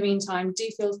questions in the meantime, do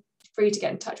feel free to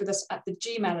get in touch with us at the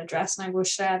Gmail address, and I will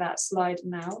share that slide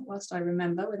now whilst I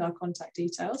remember with our contact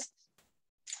details.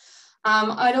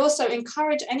 I'd also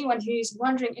encourage anyone who's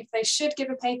wondering if they should give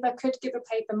a paper, could give a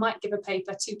paper, might give a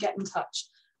paper, to get in touch.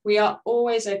 We are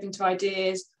always open to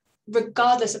ideas,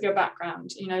 regardless of your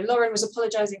background. You know, Lauren was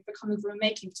apologising for coming from a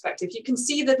making perspective. You can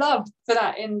see the love for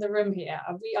that in the room here.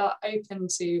 We are open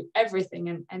to everything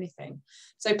and anything.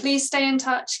 So please stay in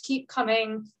touch, keep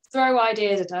coming, throw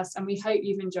ideas at us, and we hope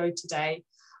you've enjoyed today.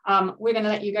 We're going to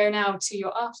let you go now to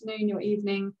your afternoon, your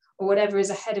evening, or whatever is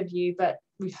ahead of you, but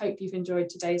we hope you've enjoyed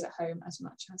today's at home as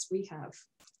much as we have.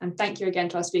 And thank you again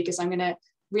to our speakers. I'm going to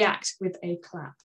react with a clap.